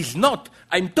problem is not,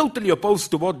 I'm totally opposed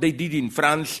to what they did in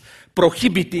France,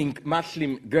 prohibiting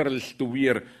Muslim girls to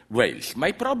wear veils.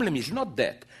 My problem is not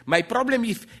that. My problem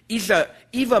is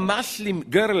if a Muslim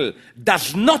girl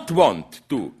does not want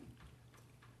to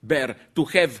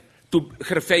have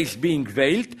her face being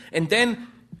veiled, and then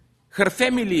her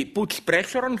family puts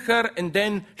pressure on her, and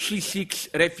then she seeks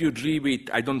refugee with,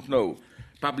 I don't know,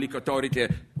 public authority.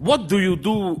 What do you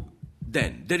do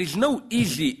then? There is no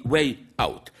easy way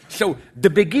out. So the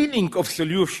beginning of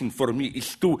solution for me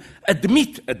is to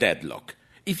admit a deadlock.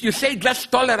 If you say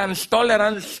just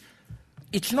tolerance,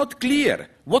 it's not clear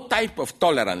what type of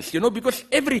tolerance, because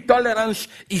every tolerance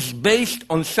is based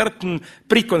on certain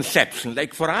preconceptions.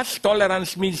 Like for us,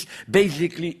 tolerance means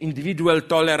basically individual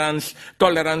tolerance,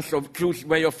 tolerance of choose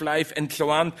way of life, and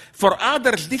so on. For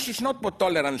others, this is not what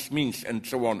tolerance means, and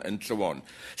so on, and so on.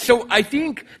 So I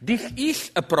think this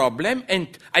is a problem, and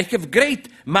I have great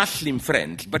Muslim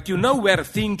friends, but you know where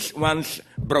things once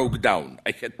broke down.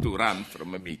 I had to run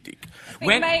from a meeting.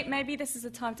 Maybe this is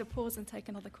a time to pause and take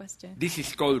another question. This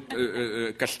is called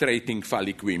castrating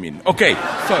phallic women. Okay,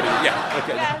 sorry, yeah,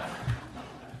 okay. Yeah.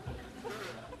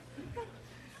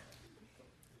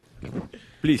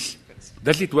 Please,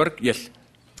 does it work? Yes.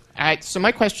 So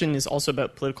my question is also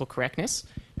about political correctness.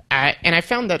 And I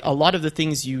found that a lot of the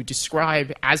things you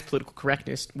describe as political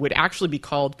correctness would actually be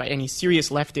called by any serious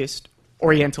leftist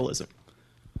Orientalism.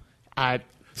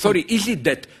 Sorry, is it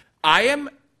that I am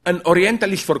an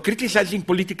Orientalist for criticizing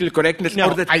political correctness,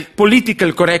 no, or that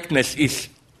political correctness is?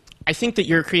 I think that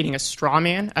you're creating a straw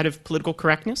man out of political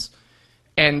correctness.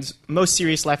 And most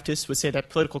serious leftists would say that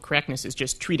political correctness is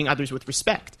just treating others with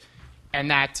respect, and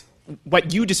that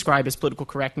what you describe as political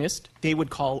correctness, they would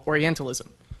call Orientalism.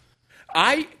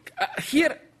 I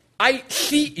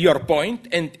see your point,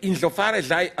 and insofar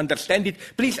as I understand it,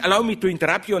 please allow me to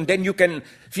interrupt you, and then you can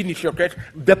finish your question.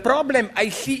 The problem I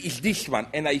see is this one,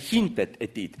 and I hinted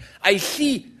at it. I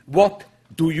see what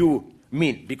do you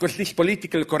mean, because this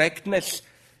political correctness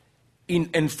in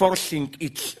enforcing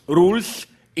its rules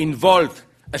involve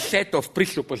a set of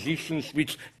presuppositions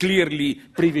which clearly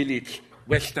privilege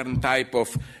Western type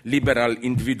of liberal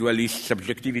individualist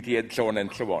subjectivity and so on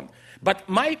and so on. But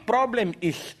my problem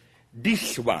is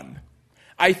this one.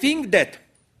 I think that,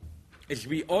 as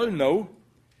we all know,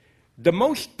 the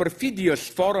most perfidious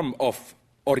form of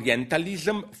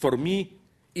Orientalism for me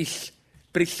is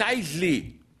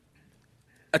precisely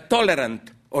a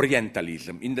tolerant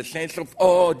Orientalism, in the sense of,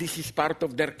 oh, this is part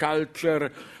of their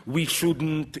culture, we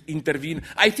shouldn't intervene.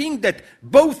 I think that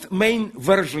both main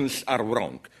versions are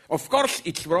wrong. Of course,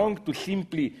 it's wrong to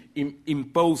simply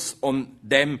impose on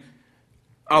them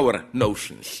our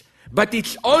notions. But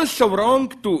it's also wrong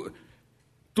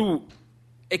to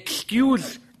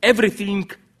excuse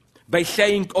everything by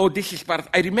saying, oh, this is part.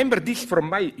 I remember this from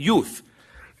my youth.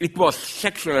 It was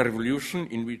sexual revolution,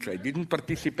 in which I didn't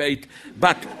participate,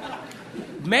 but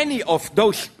many of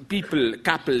those people,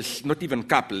 couples, not even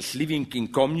couples, living in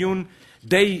commune,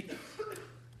 they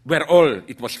were all,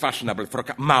 it was fashionable for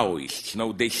Maoists.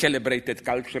 No, they celebrated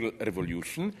cultural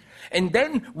revolution. And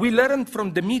then we learned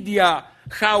from the media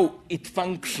how it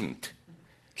functioned.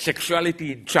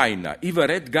 Sexuality in China. If a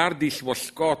red Gardis was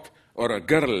caught, or a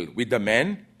girl with a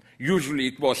man, usually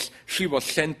it was, she was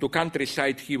sent to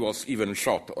countryside, he was even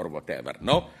shot or whatever,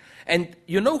 no? And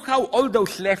you know how all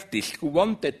those leftists who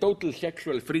wanted total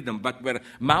sexual freedom but were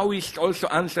Maoists also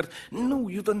answered, no,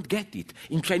 you don't get it.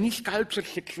 In Chinese culture,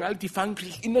 sexuality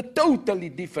functions in a totally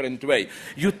different way.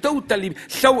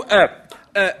 So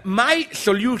my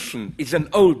solution is an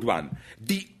old one.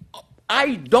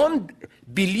 I don't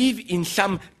believe in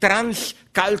some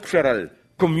trans-cultural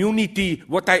community,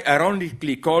 what I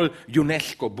ironically call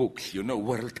UNESCO books, you know,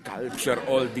 world culture,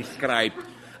 all described.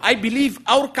 I believe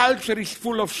our culture is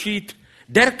full of shit,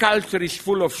 their culture is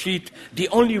full of shit. The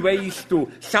only way is to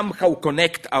somehow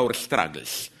connect our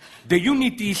struggles. The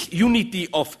unity is unity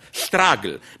of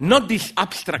struggle, not this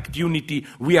abstract unity,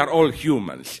 we are all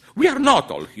humans. We are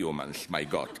not all humans, my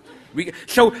God.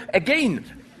 So again,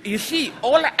 you see,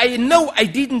 I know I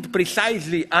didn't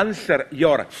precisely answer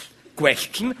your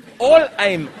question. All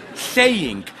I'm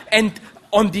saying, and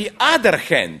on the other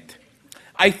hand,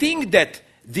 I think that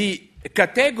the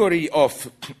category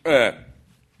of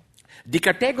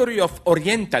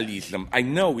Orientalism, I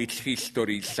know its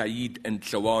history, Said and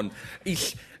so on,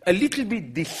 is a little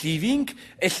bit deceiving,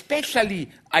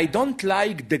 especially I don't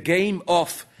like the game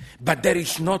of, but there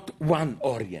is not one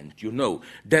Orient, you know.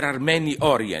 There are many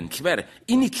Orients, where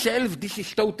in itself this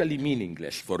is totally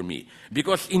meaningless for me,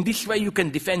 because in this way you can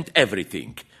defend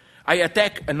everything. I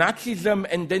attack Nazism,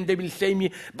 and then they will say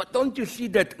me, but don't you see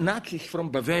that Nazis from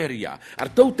Bavaria are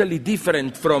totally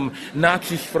different from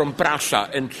Nazis from Prussia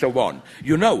and so on?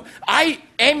 You know, I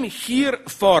am here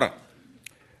for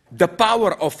the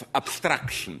power of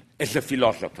abstraction as a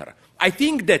philosopher. I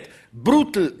think that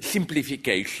brutal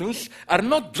simplifications are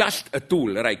not just a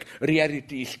tool, like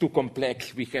reality is too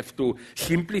complex, we have to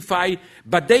simplify,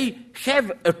 but they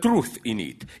have a truth in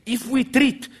it. If we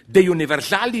treat the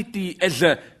universality as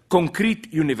a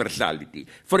concrete universality.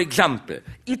 For example,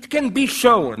 it can be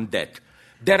shown that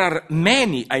there are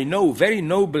many, I know, very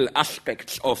noble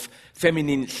aspects of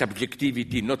feminine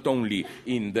subjectivity, not only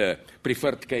in the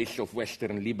preferred case of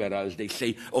Western liberals. They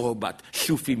say, oh, but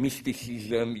Sufi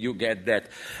mysticism, you get that.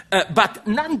 But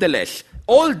nonetheless,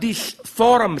 all these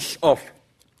forms of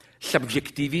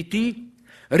subjectivity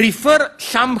refer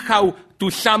somehow to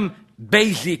some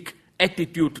basic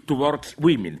attitude towards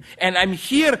women. And I'm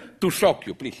here to shock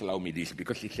you. Please allow me this,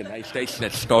 because it's a nice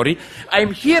tasteless story.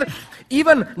 I'm here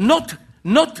even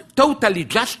not totally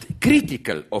just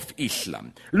critical of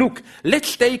Islam. Look,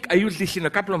 let's take, I use this in a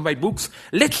couple of my books,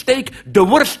 let's take the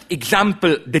worst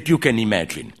example that you can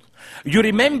imagine. You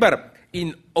remember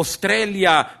in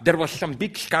Australia there was some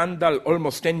big scandal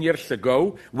almost 10 years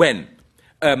ago when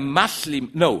a Muslim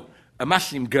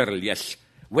girl, yes,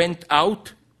 went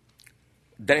out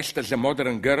dressed as a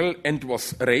modern girl and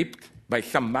was raped by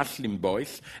some Muslim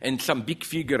boys, and some big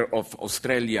figure of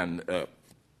Australian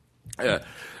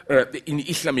in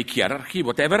Islamic hierarchy,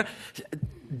 whatever,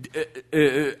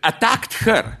 attacked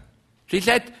her. He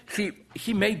said,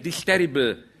 he made this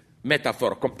terrible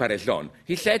metaphor, comparison.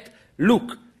 He said,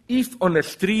 look, if on a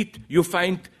street you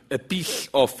find a piece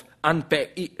of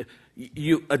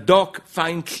a dog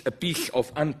finds a piece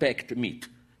of unpacked meat.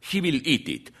 He will eat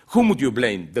it. Whom would you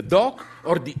blame, the dog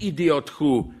or the idiot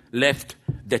who left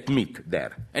that meat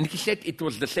there? And he said it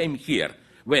was the same here.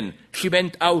 When she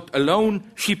went out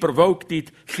alone, she provoked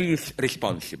it, she is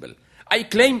responsible. I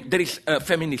claim there is a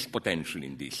feminist potential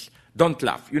in this. Don't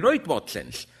laugh. You know in what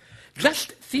sense?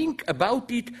 Just think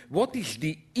about it. What is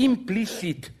the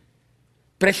implicit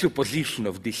presupposition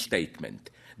of this statement?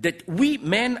 That we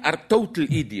men are total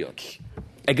idiots.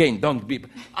 Again, don't be.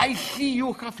 I see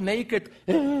you half naked.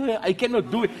 I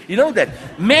cannot do it. You know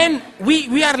that. Men,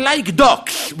 we are like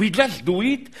dogs. We just do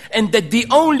it. And that the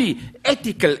only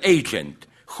ethical agent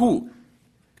who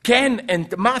can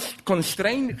and must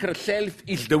constrain herself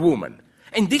is the woman.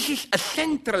 And this is a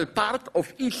central part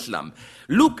of Islam.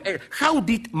 Look at how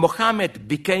did Muhammad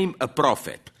become a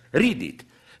prophet. Read it.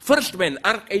 First, when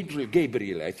Archangel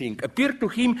Gabriel, I think, appeared to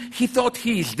him, he thought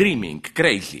he is dreaming,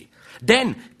 crazy.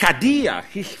 Then Khadija,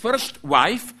 his first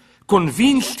wife,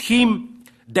 convinced him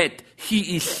that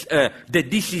that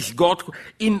this is God.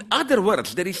 In other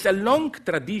words, there is a long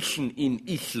tradition in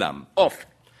Islam of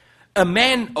a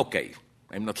man. Okay,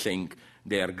 I'm not saying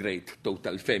they are great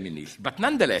total feminists, but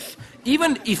nonetheless,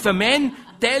 even if a man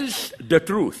tells the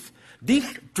truth,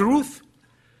 this truth,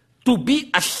 to be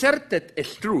asserted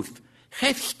as truth,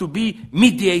 has to be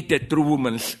mediated through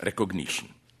woman's recognition.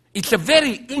 It's a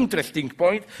very interesting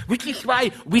point, which is why,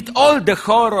 with all the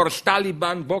horrors,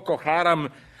 Taliban, Boko Haram,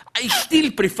 I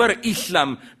still prefer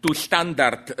Islam to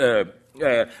standard,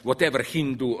 whatever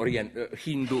Hindu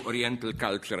Oriental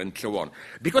culture and so on.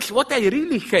 Because what I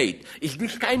really hate is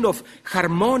this kind of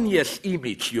harmonious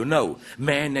image, you know,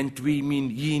 men and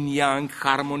women, yin-yang,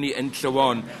 harmony and so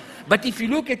on. But if you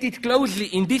look at it closely,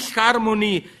 in this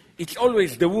harmony, it's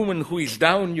always the woman who is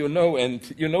down, you know, and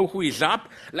you know who is up.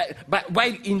 But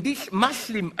while in this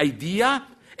Muslim idea,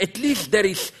 at least there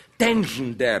is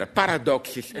tension there,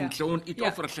 paradoxes and so on. It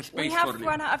offers a space for... We have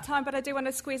run out of time, but I do want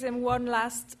to squeeze in one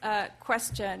last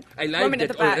question. I like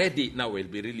that already. Now we'll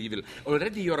be really evil.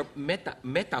 Already your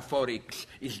metaphorics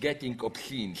is getting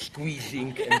obscene,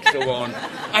 squeezing and so on.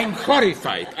 I'm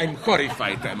horrified,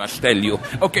 I must tell you.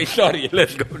 Okay, sorry,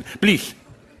 let's go. Please.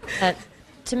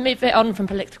 To move it on from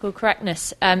political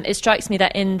correctness, it strikes me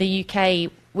that in the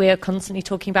UK we're constantly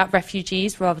talking about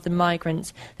refugees rather than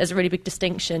migrants. There's a really big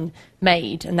distinction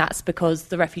made, and that's because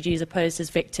the refugees are posed as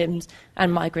victims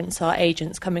and migrants are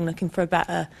agents coming looking for a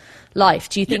better life.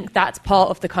 Do you think that's part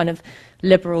of the kind of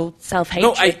liberal self-hatred?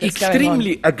 No, I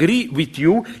extremely agree with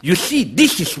you. You see,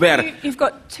 this is where... You've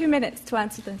got 2 minutes to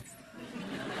answer this.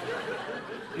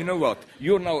 You know what?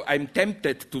 I'm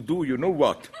tempted to do, you know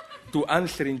what? To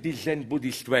answer in this Zen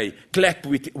Buddhist way, clap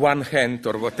with one hand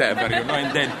or whatever, you know,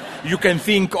 and then you can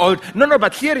think all... No,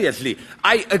 but seriously,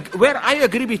 where I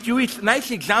agree with you, it's a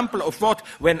nice example of what,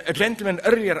 when a gentleman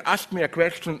earlier asked me a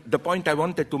question, the point I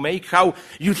wanted to make, how,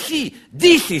 you see,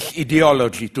 this is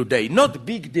ideology today, not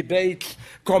big debates,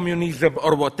 communism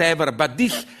or whatever, but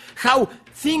this, how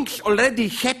things already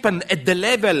happen at the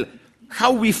level,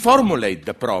 how we formulate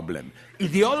the problem.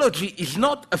 Ideology is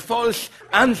not a false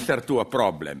answer to a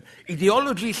problem.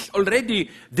 Ideology is already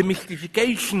the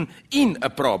mystification in a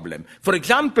problem. For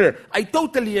example, I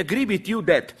totally agree with you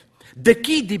that the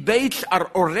key debates are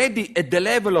already at the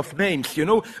level of names. You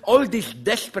know, all these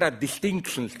desperate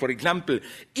distinctions, for example,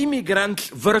 immigrants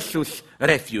versus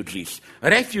refugees.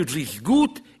 Refugees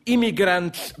good,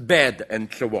 immigrants bad,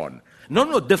 and so on.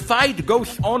 No, the fight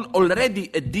goes on already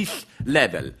at this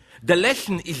level. The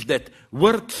lesson is that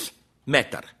words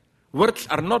matter. Words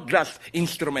are not just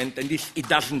instrument, and it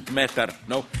doesn't matter.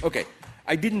 No? Okay.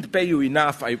 I didn't pay you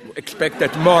enough. I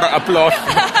expected more applause.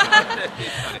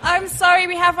 I'm sorry,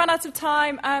 we have run out of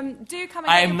time. Do come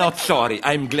again. I'm not sorry.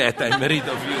 I'm glad I'm rid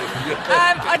of you.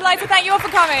 I'd like to thank you all for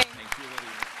coming.